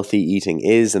what healthy eating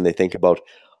is, and they think about,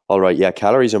 all right, yeah,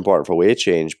 calories are important for weight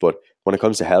change, but when it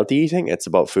comes to healthy eating, it's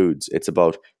about foods. It's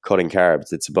about cutting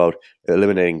carbs. It's about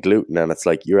eliminating gluten. And it's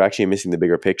like you're actually missing the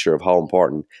bigger picture of how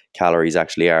important calories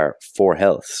actually are for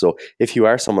health. So if you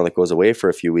are someone that goes away for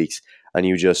a few weeks and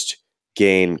you just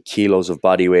gain kilos of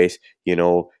body weight,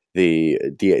 the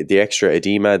extra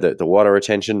edema, the water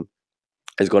retention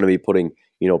is going to be putting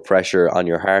pressure on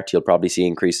your heart. You'll probably see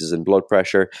increases in blood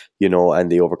pressure,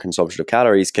 and the overconsumption of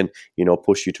calories can,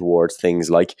 push you towards things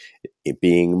like it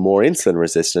being more insulin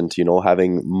resistant,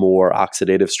 having more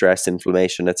oxidative stress,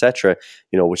 inflammation, etc.,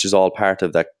 which is all part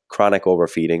of that chronic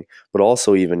overfeeding. But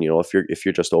also even, if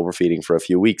you're just overfeeding for a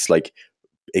few weeks, like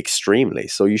extremely.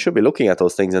 So you should be looking at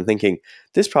those things and thinking,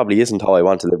 this probably isn't how I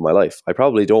want to live my life. I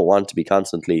probably don't want to be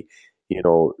constantly,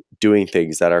 doing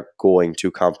things that are going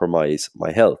to compromise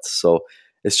my health. So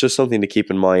it's just something to keep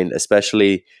in mind,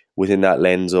 especially within that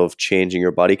lens of changing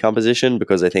your body composition,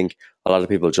 because I think a lot of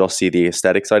people just see the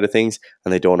aesthetic side of things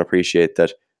and they don't appreciate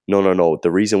that, no.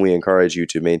 The reason we encourage you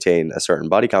to maintain a certain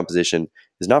body composition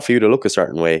is not for you to look a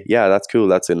certain way. Yeah, that's cool.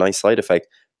 That's a nice side effect.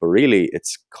 But really,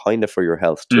 it's kind of for your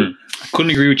health too. I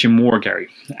couldn't agree with you more, Gary.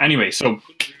 Anyway, so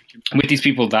with these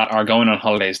people that are going on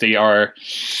holidays, they are,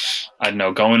 I don't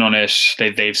know, going on it.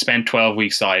 They've spent 12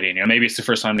 weeks dieting. Maybe it's the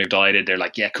first time they've dieted. They're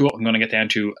like, yeah, cool. I'm going to get down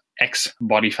to X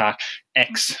body fat,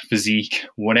 X physique,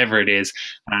 whatever it is.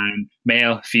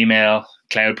 Male, female,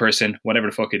 cloud person, whatever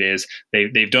the fuck it is.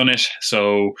 They've done it.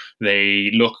 So they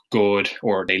look good,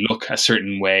 or they look a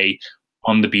certain way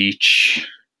on the beach,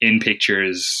 in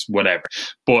pictures, whatever.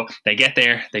 But they get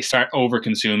there, they start over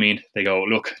consuming. They go,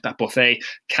 look, that buffet,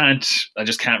 I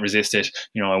just can't resist it.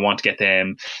 I want to get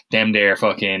them there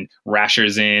fucking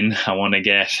rashers in. I want to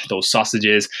get those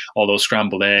sausages, all those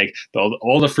scrambled egg,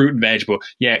 all the fruit and veg. But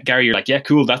yeah, Gary, you're like, yeah,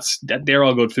 cool. They're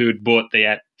all good food, but they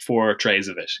had 4 trays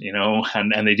of it,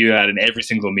 and they do that in every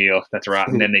single meal that they're at.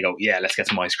 And then they go, yeah, let's get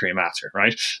some ice cream after,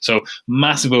 right? So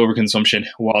massive overconsumption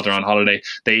while they're on holiday.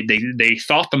 They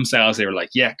thought themselves, they were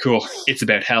like, yeah, cool. It's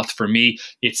about health for me.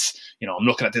 It's, I'm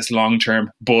looking at this long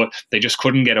term, but they just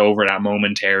couldn't get over that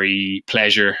momentary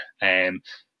pleasure.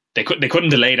 They couldn't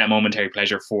delay that momentary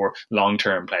pleasure for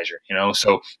long-term pleasure,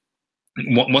 So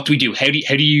what do we do? How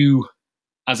do you,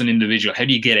 as an individual, how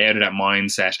do you get out of that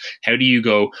mindset? How do you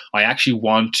go, I actually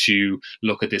want to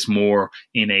look at this more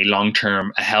in a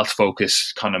long-term, a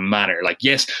health-focused kind of manner? Like,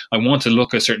 yes, I want to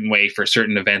look a certain way for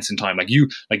certain events in time. Like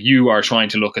you are trying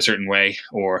to look a certain way,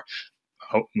 or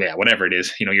whatever it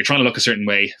is, you're trying to look a certain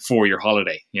way for your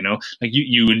holiday, like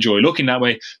you enjoy looking that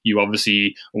way. You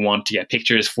obviously want to get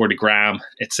pictures for the gram,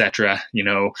 etc.,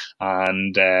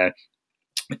 and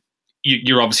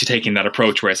you're obviously taking that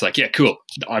approach where it's like, yeah, cool.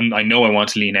 I know I want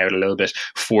to lean out a little bit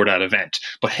for that event,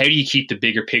 but how do you keep the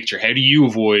bigger picture? How do you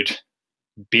avoid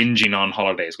binging on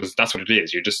holidays, because that's what it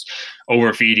is. You're just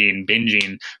overfeeding,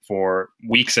 binging for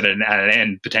weeks at an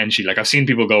end, potentially. Like I've seen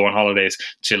people go on holidays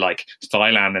to like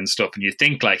Thailand and stuff, and you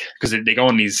think like, because they go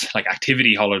on these like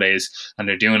activity holidays and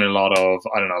they're doing a lot of,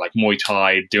 I don't know, like Muay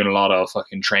Thai, doing a lot of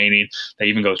fucking training. They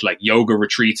even go to like yoga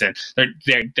retreats, and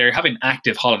they're having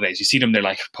active holidays. You see them, they're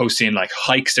like posting like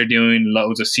hikes they're doing,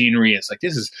 loads of scenery. It's like,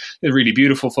 this is a really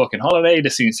beautiful fucking holiday.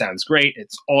 This scene sounds great.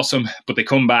 It's awesome. But they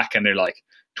come back and they're like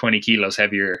 20 kilos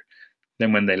heavier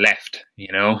than when they left,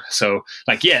 you know? So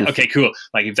like, yeah, okay, cool.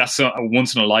 Like if that's a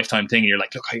once in a lifetime thing and you're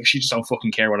like, look, I actually just don't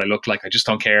fucking care what I look like. I just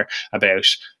don't care about,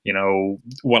 you know,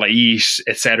 what I eat,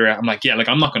 etc. I'm like, yeah, like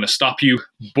I'm not going to stop you.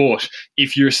 But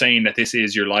if you're saying that this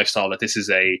is your lifestyle, that this is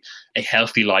a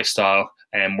healthy lifestyle,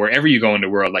 and wherever you go in the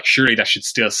world, like surely that should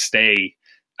still stay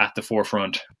at the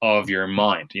forefront of your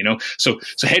mind, you know? So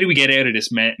how do we get out of this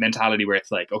mentality where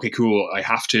it's like, okay, cool, I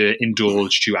have to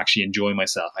indulge to actually enjoy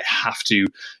myself. I have to,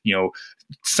 you know,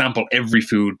 sample every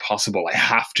food possible. I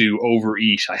have to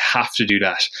overeat. I have to do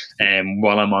that.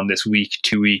 While I'm on this week,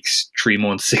 2 weeks, 3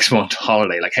 months, 6 month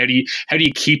holiday, like how do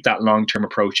you keep that long-term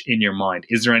approach in your mind?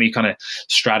 Is there any kind of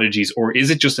strategies, or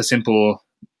is it just a simple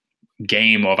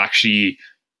game of actually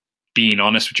being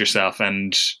honest with yourself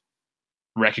and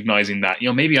recognizing that, you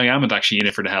know, maybe I am actually in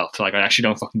it for the health. Like I actually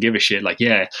don't fucking give a shit. Like,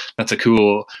 yeah, that's a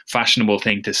cool, fashionable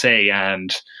thing to say,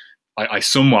 and I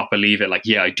somewhat believe it. Like,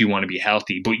 yeah, I do want to be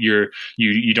healthy, but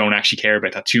you don't actually care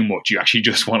about that too much. You actually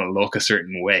just want to look a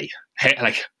certain way. Hey,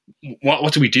 like,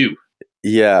 what do we do?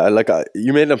 Yeah, like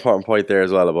you made an important point there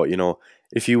as well about, you know,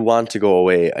 if you want to go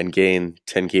away and gain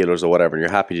 10 kilos or whatever, and you're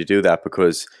happy to do that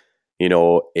because, you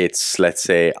know, it's, let's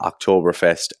say,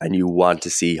 Oktoberfest and you want to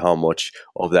see how much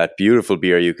of that beautiful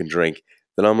beer you can drink,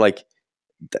 then I'm like,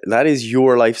 that is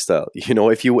your lifestyle. You know,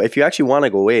 if you actually want to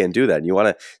go away and do that, and you want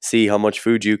to see how much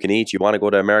food you can eat, you want to go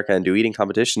to America and do eating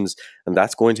competitions, and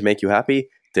that's going to make you happy,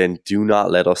 then do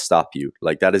not let us stop you.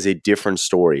 Like, that is a different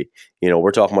story. You know,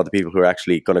 we're talking about the people who are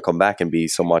actually going to come back and be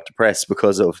somewhat depressed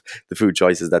because of the food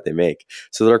choices that they make.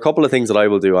 So there are a couple of things that I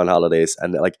will do on holidays,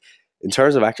 and like, in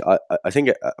terms of I think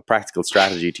a practical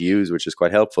strategy to use, which is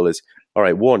quite helpful, is, all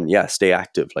right, one, yeah, stay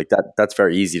active. Like that's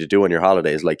very easy to do on your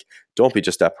holidays. Like, don't be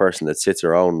just that person that sits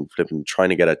around flipping, trying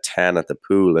to get a tan at the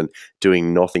pool and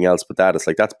doing nothing else but that. It's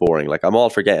like, that's boring. Like, I'm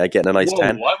all for getting a nice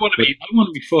tan. I want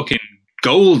to be fucking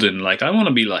golden. Like, I want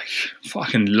to be like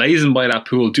fucking lazing by that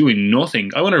pool doing nothing.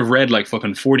 I want to have read like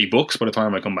fucking 40 books by the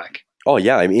time I come back. Oh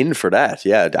yeah, I'm in for that.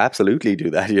 Yeah, absolutely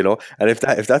do that, you know. And if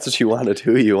that's what you want to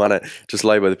do, you want to just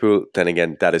lie by the pool, then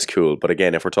again, that is cool. But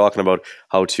again, if we're talking about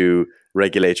how to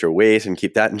regulate your weight and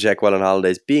keep that in check while on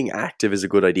holidays, being active is a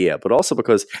good idea. But also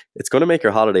because it's going to make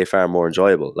your holiday far more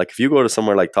enjoyable. Like if you go to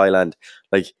somewhere like Thailand,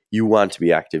 like you want to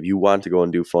be active, you want to go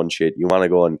and do fun shit, you want to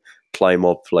go and climb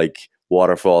up like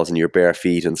waterfalls in your bare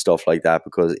feet and stuff like that,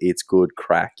 because it's good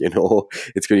crack, you know.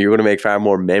 It's good. You're going to make far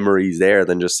more memories there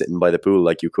than just sitting by the pool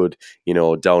like you could, you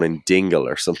know, down in Dingle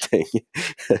or something.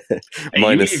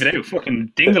 Minus, you leave it out.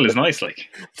 Fucking Dingle is nice, like.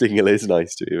 Dingle is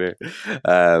nice to be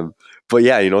fair. But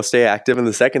yeah, you know, stay active. And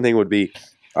the second thing would be,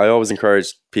 I always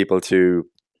encourage people to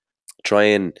try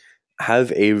and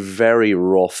have a very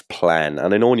rough plan.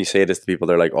 And I know when you say this to people,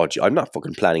 they're like, oh, I'm not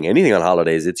fucking planning anything on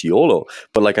holidays. It's YOLO.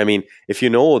 But like, I mean, if you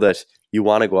know that you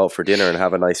want to go out for dinner and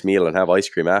have a nice meal and have ice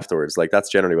cream afterwards, like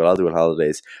that's generally what I'll do on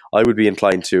holidays. I would be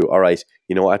inclined to, all right,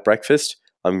 you know, at breakfast,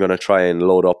 I'm going to try and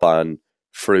load up on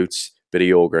fruits, bit of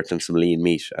yogurt and some lean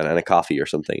meat and a coffee or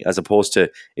something, as opposed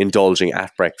to indulging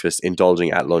at breakfast,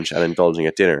 indulging at lunch and indulging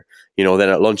at dinner. You know, then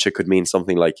at lunch it could mean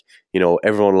something like, you know,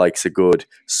 everyone likes a good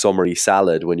summery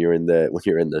salad when you're in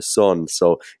the sun.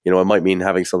 So, you know, it might mean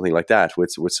having something like that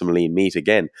with some lean meat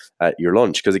again at your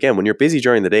lunch. Because again, when you're busy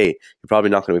during the day, you're probably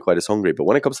not going to be quite as hungry. But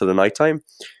when it comes to the nighttime,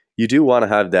 you do want to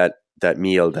have that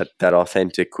meal, that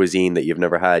authentic cuisine that you've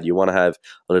never had. You want to have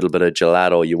a little bit of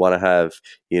gelato. You want to have,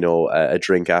 you know, a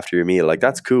drink after your meal. Like,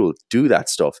 that's cool. Do that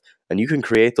stuff. And you can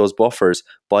create those buffers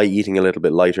by eating a little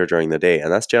bit lighter during the day. And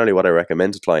that's generally what I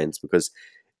recommend to clients, because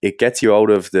it gets you out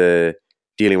of the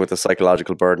dealing with the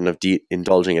psychological burden of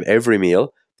indulging at every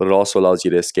meal, but it also allows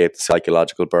you to escape the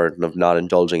psychological burden of not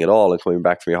indulging at all and coming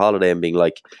back from your holiday and being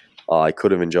like, oh, I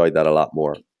could have enjoyed that a lot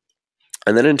more.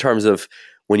 And then in terms of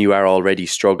when you are already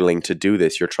struggling to do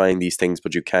this, you're trying these things,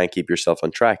 but you can't keep yourself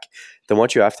on track, then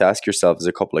what you have to ask yourself is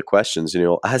a couple of questions. You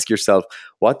know, ask yourself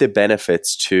what the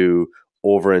benefits to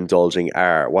overindulging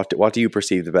are. What do you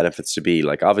perceive the benefits to be?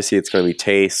 Like, obviously it's going to be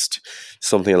taste,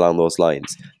 something along those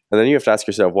lines. And then you have to ask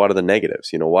yourself, what are the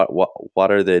negatives? You know,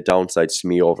 what are the downsides to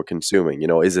me over consuming? You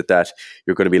know, is it that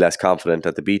you're going to be less confident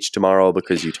at the beach tomorrow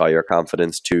because you tie your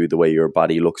confidence to the way your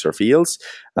body looks or feels?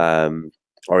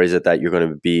 Or is it that you're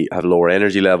going to have lower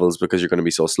energy levels because you're going to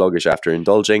be so sluggish after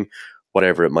indulging,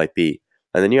 whatever it might be.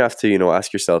 And then you have to,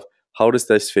 ask yourself, how does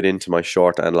this fit into my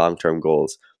short and long-term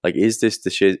goals? Like, is this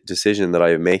decision that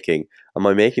I am making, am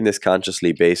I making this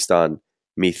consciously based on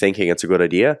me thinking it's a good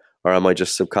idea? Or am I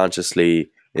just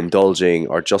subconsciously indulging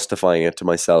or justifying it to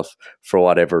myself for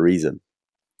whatever reason?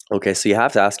 Okay, so you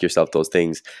have to ask yourself those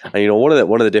things. And one of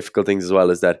the difficult things as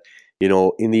well is that,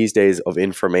 in these days of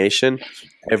information,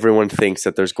 everyone thinks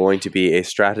that there's going to be a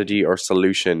strategy or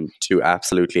solution to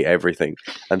absolutely everything.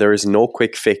 And there is no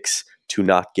quick fix to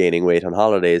not gaining weight on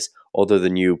holidays other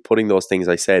than you putting those things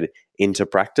I said into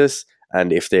practice.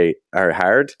 And if they are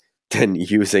hard, then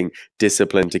using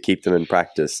discipline to keep them in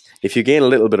practice. If you gain a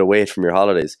little bit of weight from your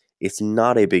holidays, it's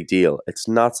not a big deal. It's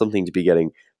not something to be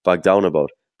getting bogged down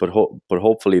about. But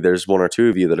hopefully there's one or two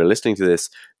of you that are listening to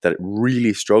this that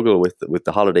really struggle with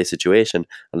the holiday situation,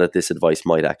 and that this advice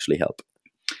might actually help.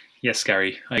 Yes,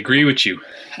 Gary, I agree with you.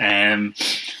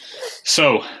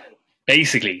 So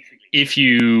basically, if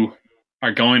you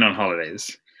are going on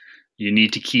holidays, you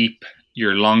need to keep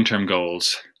your long-term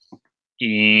goals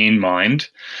in mind.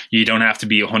 You don't have to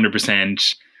be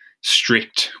 100%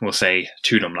 strict, we'll say,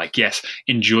 to them. Like, yes,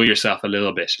 enjoy yourself a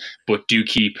little bit, but do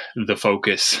keep the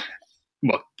focus.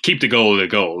 Well, keep the goal the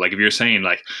goal. Like, if you're saying,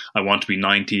 like, I want to be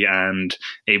 90 and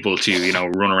able to,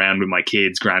 run around with my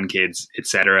kids, grandkids,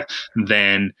 etc.,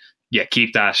 then yeah,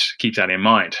 keep that in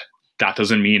mind. That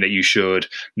doesn't mean that you should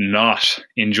not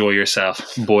enjoy yourself.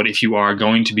 But if you are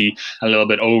going to be a little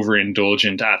bit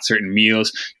overindulgent at certain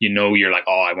meals, you're like,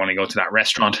 oh, I want to go to that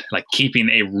restaurant. Like,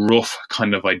 keeping a rough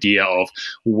kind of idea of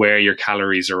where your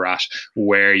calories are at,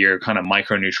 where your kind of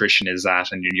micronutrition is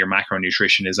at, and your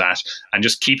macronutrition is at, and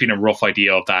just keeping a rough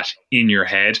idea of that in your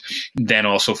head. Then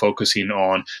also focusing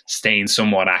on staying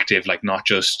somewhat active, like not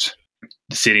just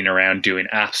sitting around doing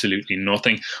absolutely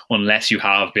nothing, unless you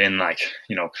have been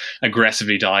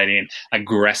aggressively dieting,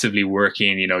 aggressively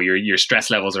working, your stress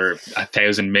levels are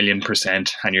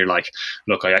 1,000,000,000%, and you're like,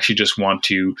 look, I actually just want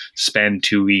to spend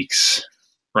 2 weeks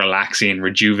relaxing,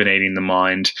 rejuvenating the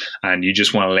mind, and you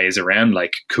just want to laze around.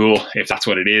 Like, cool, if that's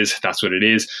what it is, that's what it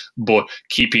is. But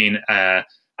keeping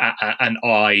an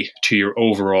eye to your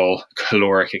overall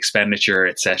caloric expenditure,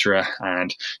 etc.,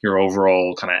 and your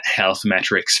overall kind of health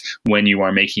metrics when you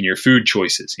are making your food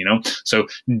choices, So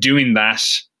doing that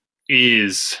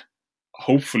is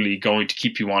hopefully going to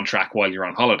keep you on track while you're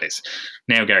on holidays.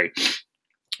 Now, Gary,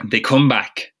 they come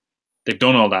back, they've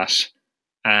done all that,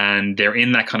 and they're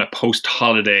in that kind of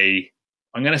post-holiday,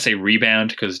 I'm going to say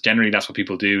rebound, because generally that's what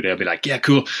people do. They'll be like, yeah,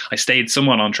 cool, I stayed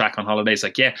somewhat on track on holidays.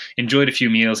 Like, yeah, enjoyed a few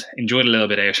meals, enjoyed a little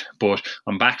bit out, but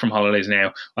I'm back from holidays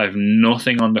now. I have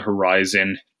nothing on the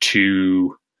horizon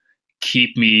to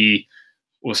keep me,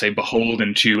 we'll say,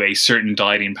 beholden to a certain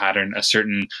dieting pattern, a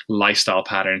certain lifestyle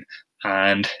pattern.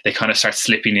 And they kind of start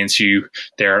slipping into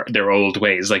their old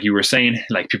ways. Like you were saying,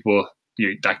 like people,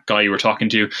 that guy you were talking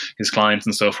to, his clients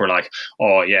and stuff, were like,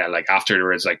 oh yeah, like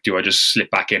afterwards, like, do I just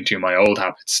slip back into my old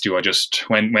habits? Do I just,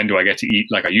 when do I get to eat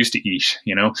like I used to eat?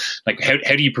 Like,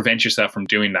 how do you prevent yourself from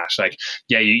doing that? Like,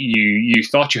 yeah, you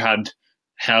thought you had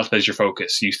health as your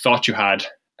focus. You thought you had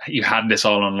this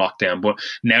all on lockdown, but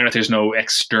now that there's no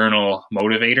external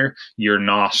motivator, you're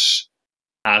not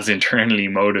as internally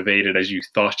motivated as you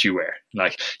thought you were.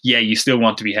 Like, yeah, you still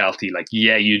want to be healthy. Like,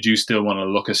 yeah, you do still want to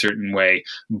look a certain way,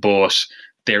 but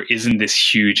there isn't this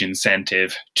huge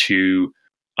incentive to,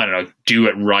 I don't know, do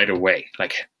it right away.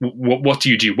 Like, what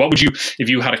do you do? What would you, if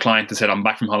you had a client that said, I'm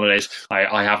back from holidays,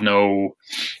 I have no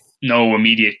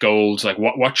immediate goals, like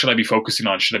what should I be focusing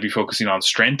on? Should I be focusing on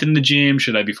strength in the gym?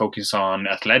 Should I be focusing on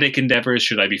athletic endeavors?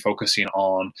 Should I be focusing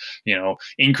on,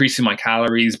 increasing my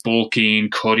calories, bulking,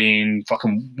 cutting,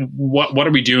 what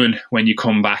are we doing when you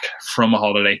come back from a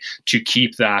holiday to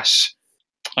keep that,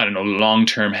 I don't know,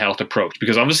 long-term health approach?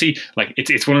 Because obviously, like,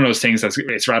 it's one of those things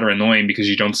it's rather annoying because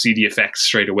you don't see the effects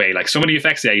straight away. Like, some of the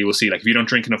effects, yeah, you will see. Like, if you don't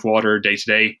drink enough water day to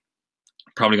day,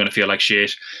 probably going to feel like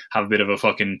shit, have a bit of a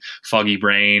fucking foggy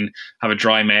brain, have a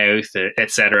dry mouth,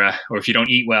 etc. Or if you don't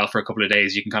eat well for a couple of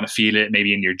days, you can kind of feel it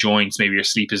maybe in your joints, maybe your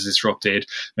sleep is disrupted,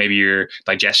 maybe your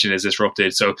digestion is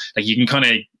disrupted. So, like, you can kind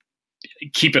of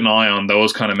keep an eye on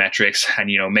those kind of metrics and,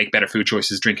 make better food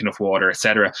choices, drink enough water,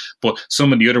 etc. But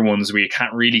some of the other ones where you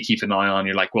can't really keep an eye on,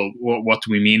 you're like, well, what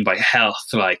do we mean by health?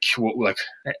 Like,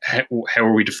 how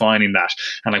are we defining that?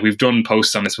 And like, we've done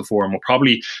posts on this before, and we'll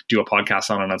probably do a podcast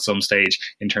on it at some stage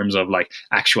in terms of like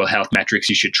actual health metrics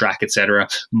you should track, etc.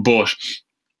 But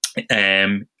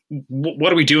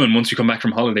what are we doing once we come back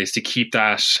from holidays to keep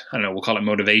that, I don't know, we'll call it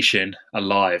motivation,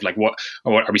 alive? Like, what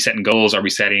are we setting goals? Are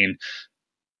we setting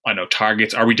I don't know,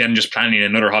 targets? Are we then just planning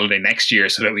another holiday next year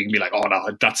so that we can be like, oh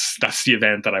no, that's the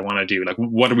event that I want to do? Like,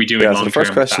 what are we doing Yeah, so long the first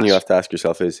term with question that? you have to ask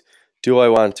yourself is, do I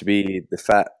want to be the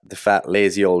fat,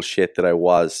 lazy old shit that I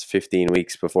was 15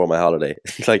 weeks before my holiday?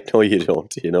 Like, no, you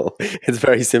don't, you know? It's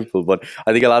very simple, but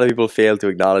I think a lot of people fail to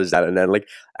acknowledge that. And then, like,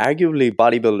 arguably,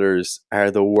 bodybuilders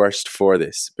are the worst for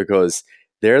this because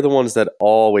they're the ones that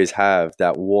always have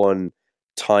that one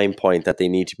time point that they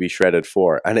need to be shredded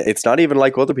for. And it's not even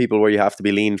like other people where you have to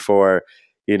be lean for,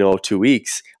 2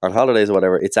 weeks on holidays or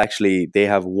whatever. It's actually, they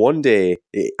have one day,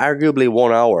 arguably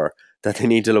 1 hour that they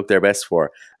need to look their best for.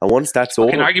 And once that's Can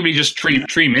over, arguably just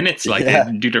 3 minutes, like they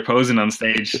yeah, do their posing on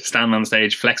stage, stand on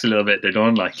stage, flex a little bit, they're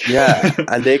done. Like, yeah,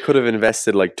 and they could have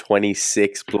invested like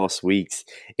 26 plus weeks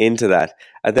into that.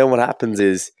 And then what happens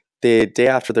is the day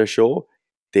after their show,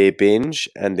 they binge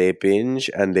and they binge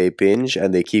and they binge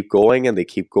and they keep going and they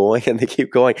keep going and they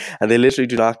keep going and they literally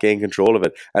do not gain control of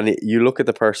it. And you look at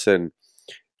the person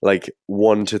like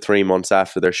 1 to 3 months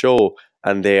after their show,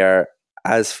 and they are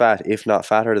as fat, if not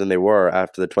fatter than they were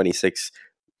after the 26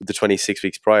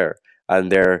 weeks prior,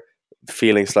 and they're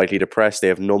feeling slightly depressed. They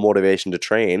have no motivation to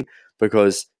train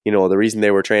because the reason they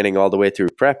were training all the way through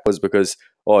prep was because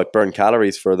it burned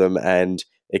calories for them and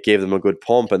it gave them a good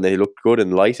pump and they looked good in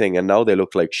lighting, and now they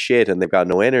look like shit and they've got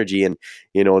no energy and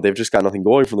they've just got nothing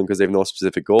going for them because they have no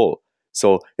specific goal.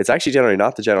 So it's actually generally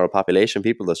not the general population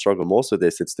people that struggle most with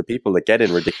this. It's the people that get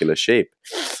in ridiculous shape.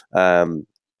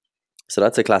 So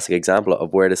that's a classic example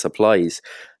of where this applies.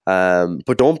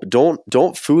 But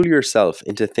don't fool yourself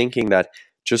into thinking that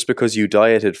just because you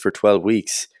dieted for 12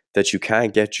 weeks that you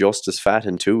can't get just as fat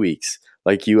in 2 weeks.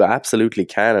 Like, you absolutely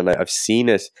can, and I've seen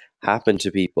it happen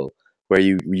to people where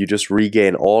you just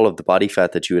regain all of the body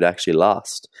fat that you had actually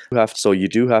lost. So you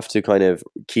do have to kind of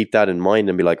keep that in mind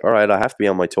and be like, all right, I have to be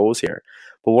on my toes here.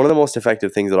 But one of the most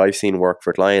effective things that I've seen work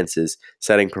for clients is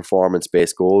setting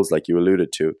performance-based goals, like you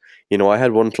alluded to. I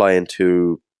had one client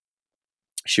who,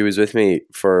 she was with me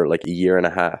for like a year and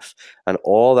a half, and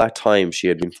all that time she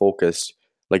had been focused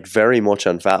like very much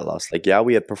on fat loss. Like, yeah,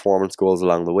 we had performance goals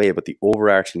along the way, but the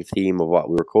overarching theme of what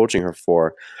we were coaching her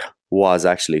for was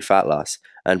actually fat loss.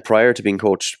 And prior to being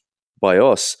coached by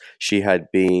us, she had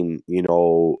been,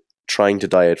 trying to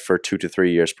diet for 2 to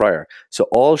 3 years prior. So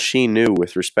all she knew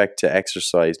with respect to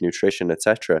exercise, nutrition,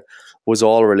 etc., was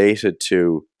all related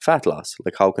to fat loss.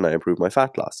 Like, how can I improve my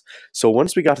fat loss? So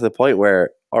once we got to the point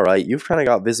where, all right, you've kind of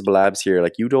got visible abs here,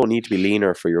 like you don't need to be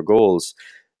leaner for your goals,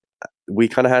 we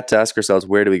kind of had to ask ourselves,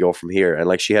 where do we go from here? And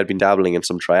like, she had been dabbling in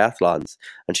some triathlons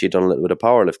and she had done a little bit of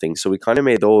powerlifting. So we kind of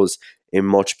made those a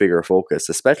much bigger focus,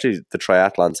 especially the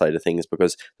triathlon side of things,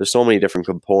 because there's so many different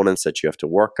components that you have to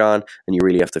work on and you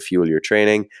really have to fuel your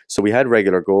training. So we had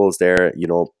regular goals there,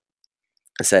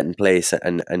 set in place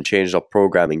and changed up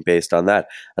programming based on that.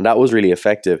 And that was really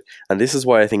effective. And this is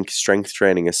why I think strength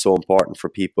training is so important for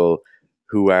people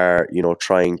who are,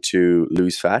 trying to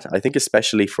lose fat. I think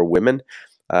especially for women,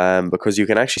 because you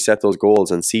can actually set those goals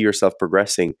and see yourself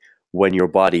progressing when your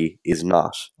body is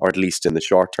not, or at least in the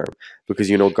short term. Because,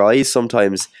 guys,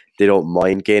 sometimes they don't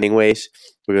mind gaining weight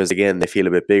because, again, they feel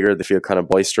a bit bigger, they feel kind of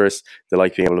boisterous, they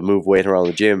like being able to move weight around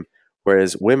the gym.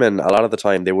 Whereas women, a lot of the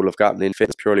time, they will have gotten in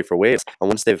fitness purely for weight. And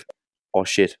once they've, oh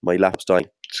shit, my laptop's dying.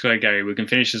 So, Gary, we can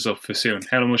finish this up for soon.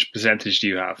 How much percentage do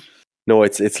you have? No,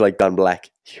 it's like gone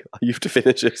black. You have to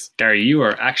finish it. Gary, you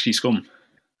are actually scum.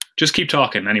 Just keep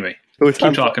talking anyway.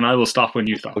 Keep talking. I will stop when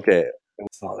you stop. Okay.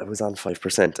 It was on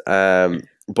 5%.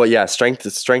 But yeah,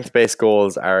 strength-based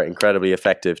goals are incredibly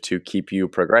effective to keep you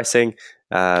progressing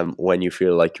when you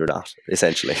feel like you're not,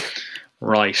 essentially.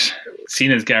 Right.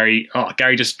 Seeing as Gary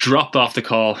just dropped off the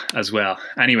call as well.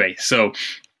 Anyway, so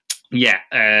yeah,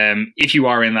 if you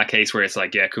are in that case where it's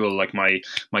like, yeah, cool, like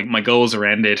my goals are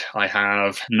ended, I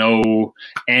have no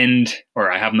end,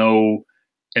 or I have no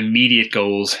immediate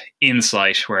goals in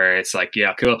sight, where it's like,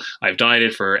 yeah, cool, I've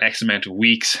dieted for X amount of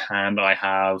weeks and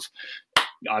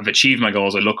I've achieved my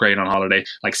goals, I look great on holiday.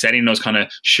 Like, setting those kind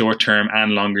of short-term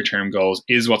and longer-term goals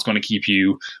is what's going to keep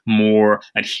you more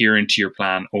adherent to your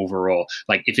plan overall.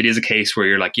 Like, if it is a case where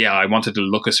you're like, yeah, I wanted to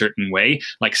look a certain way,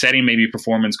 like setting maybe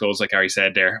performance goals, like Ari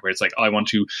said there, where it's like, I want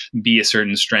to be a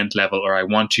certain strength level, or I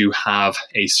want to have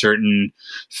a certain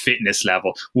fitness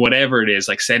level, whatever it is,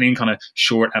 like setting kind of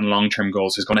short and long-term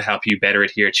goals is going to help you better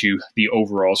adhere to the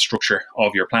overall structure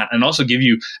of your plan, and also give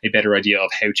you a better idea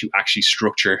of how to actually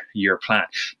structure your plan.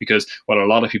 Because what a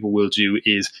lot of people will do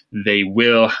is they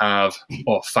will have,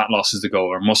 fat loss is the goal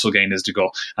or muscle gain is the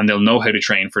goal, and they'll know how to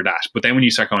train for that. But then when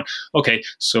you start going, okay,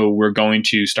 so we're going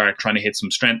to start trying to hit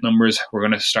some strength numbers, we're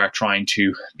going to start trying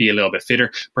to be a little bit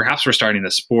fitter, perhaps we're starting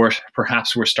the sport,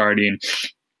 perhaps we're starting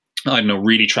I don't know,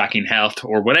 really tracking health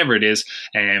or whatever it is,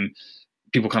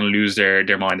 people kind of lose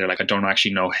their mind. They're like, I don't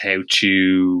actually know how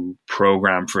to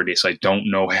program for this. I don't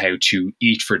know how to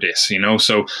eat for this,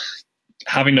 So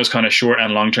having those kind of short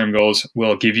and long-term goals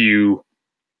will give you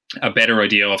a better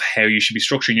idea of how you should be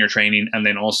structuring your training, and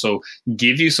then also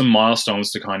give you some milestones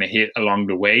to kind of hit along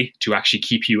the way to actually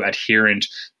keep you adherent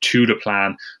to the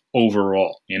plan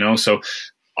overall, So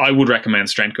I would recommend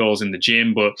strength goals in the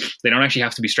gym, but they don't actually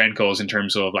have to be strength goals in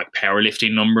terms of like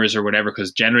powerlifting numbers or whatever, because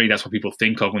generally that's what people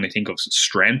think of when they think of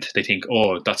strength. They think,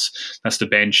 oh, that's the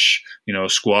bench,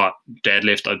 squat,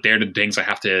 deadlift. They're the things I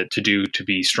have to do to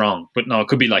be strong. But no, it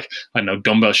could be like, I don't know,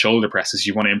 dumbbell shoulder presses.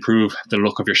 You want to improve the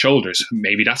look of your shoulders.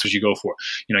 Maybe that's what you go for.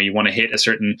 You want to hit a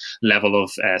certain level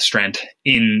of strength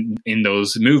in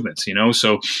those movements,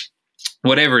 So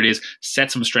whatever it is,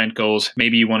 set some strength goals.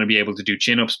 Maybe you want to be able to do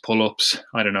chin-ups, pull-ups,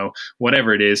 I don't know,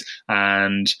 whatever it is.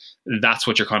 And that's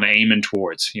what you're kind of aiming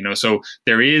towards, So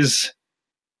there is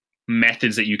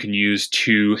methods that you can use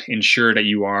to ensure that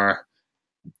you are,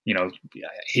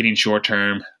 hitting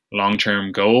short-term,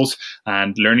 long-term goals,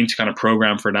 and learning to kind of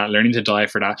program for that, learning to diet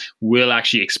for that will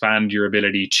actually expand your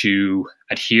ability to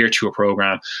adhere to a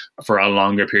program for a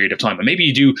longer period of time. And maybe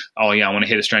you do, oh yeah, I want to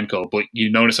hit a strength goal, but you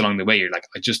notice along the way, you're like,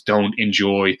 I just don't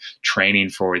enjoy training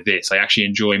for this. I actually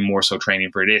enjoy more so training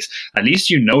for this. At least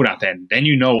you know that then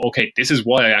you know, okay, this is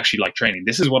why I actually like training.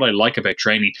 This is what I like about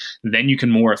training. Then you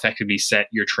can more effectively set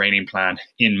your training plan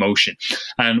in motion.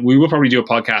 And we will probably do a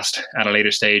podcast at a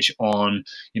later stage on,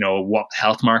 what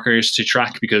health markers to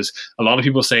track, because a lot of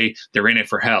people say they're in it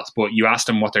for health, but you ask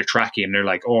them what they're tracking and they're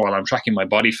like, oh, well, I'm tracking my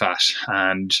body fat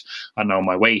and I don't know,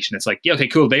 my weight. And it's like, yeah, okay,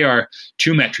 cool. They are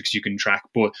two metrics you can track,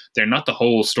 but they're not the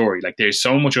whole story. Like there's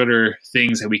so much other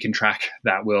things that we can track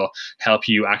that will help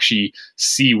you actually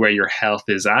see where your health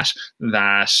is at,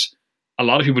 that a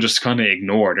lot of people just kind of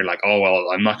ignore. They're like, oh, well,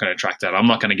 I'm not going to track that. I'm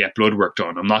not going to get blood work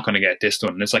done. I'm not going to get this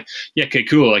done. And it's like, yeah, okay,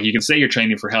 cool. Like you can say you're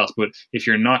training for health, but if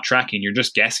you're not tracking, you're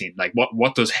just guessing. Like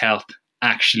what does health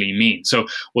actually mean? So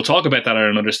we'll talk about that at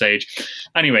another stage.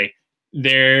 Anyway,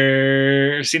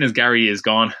 seeing as Gary is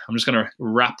gone, I'm just going to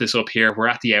wrap this up here. We're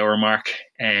at the hour mark.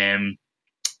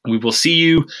 We will see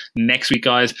you next week,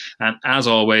 guys. And as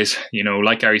always,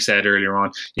 like Gary said earlier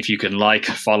on, if you can like,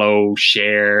 follow,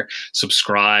 share,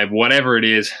 subscribe, whatever it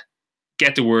is,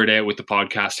 get the word out with the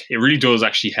podcast. It really does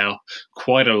actually help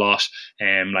quite a lot,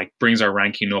 and brings our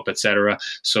ranking up, etc.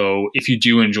 So if you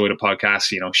do enjoy the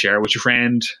podcast, share it with your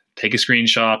friend, take a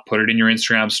screenshot, put it in your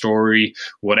Instagram story,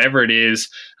 whatever it is.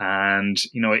 And,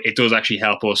 it does actually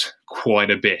help us quite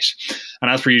a bit.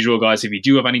 And as per usual, guys, if you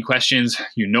do have any questions,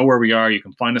 you know where we are. You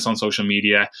can find us on social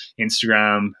media,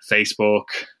 Instagram, Facebook,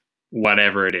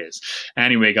 whatever it is.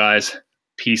 Anyway, guys,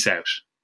 peace out.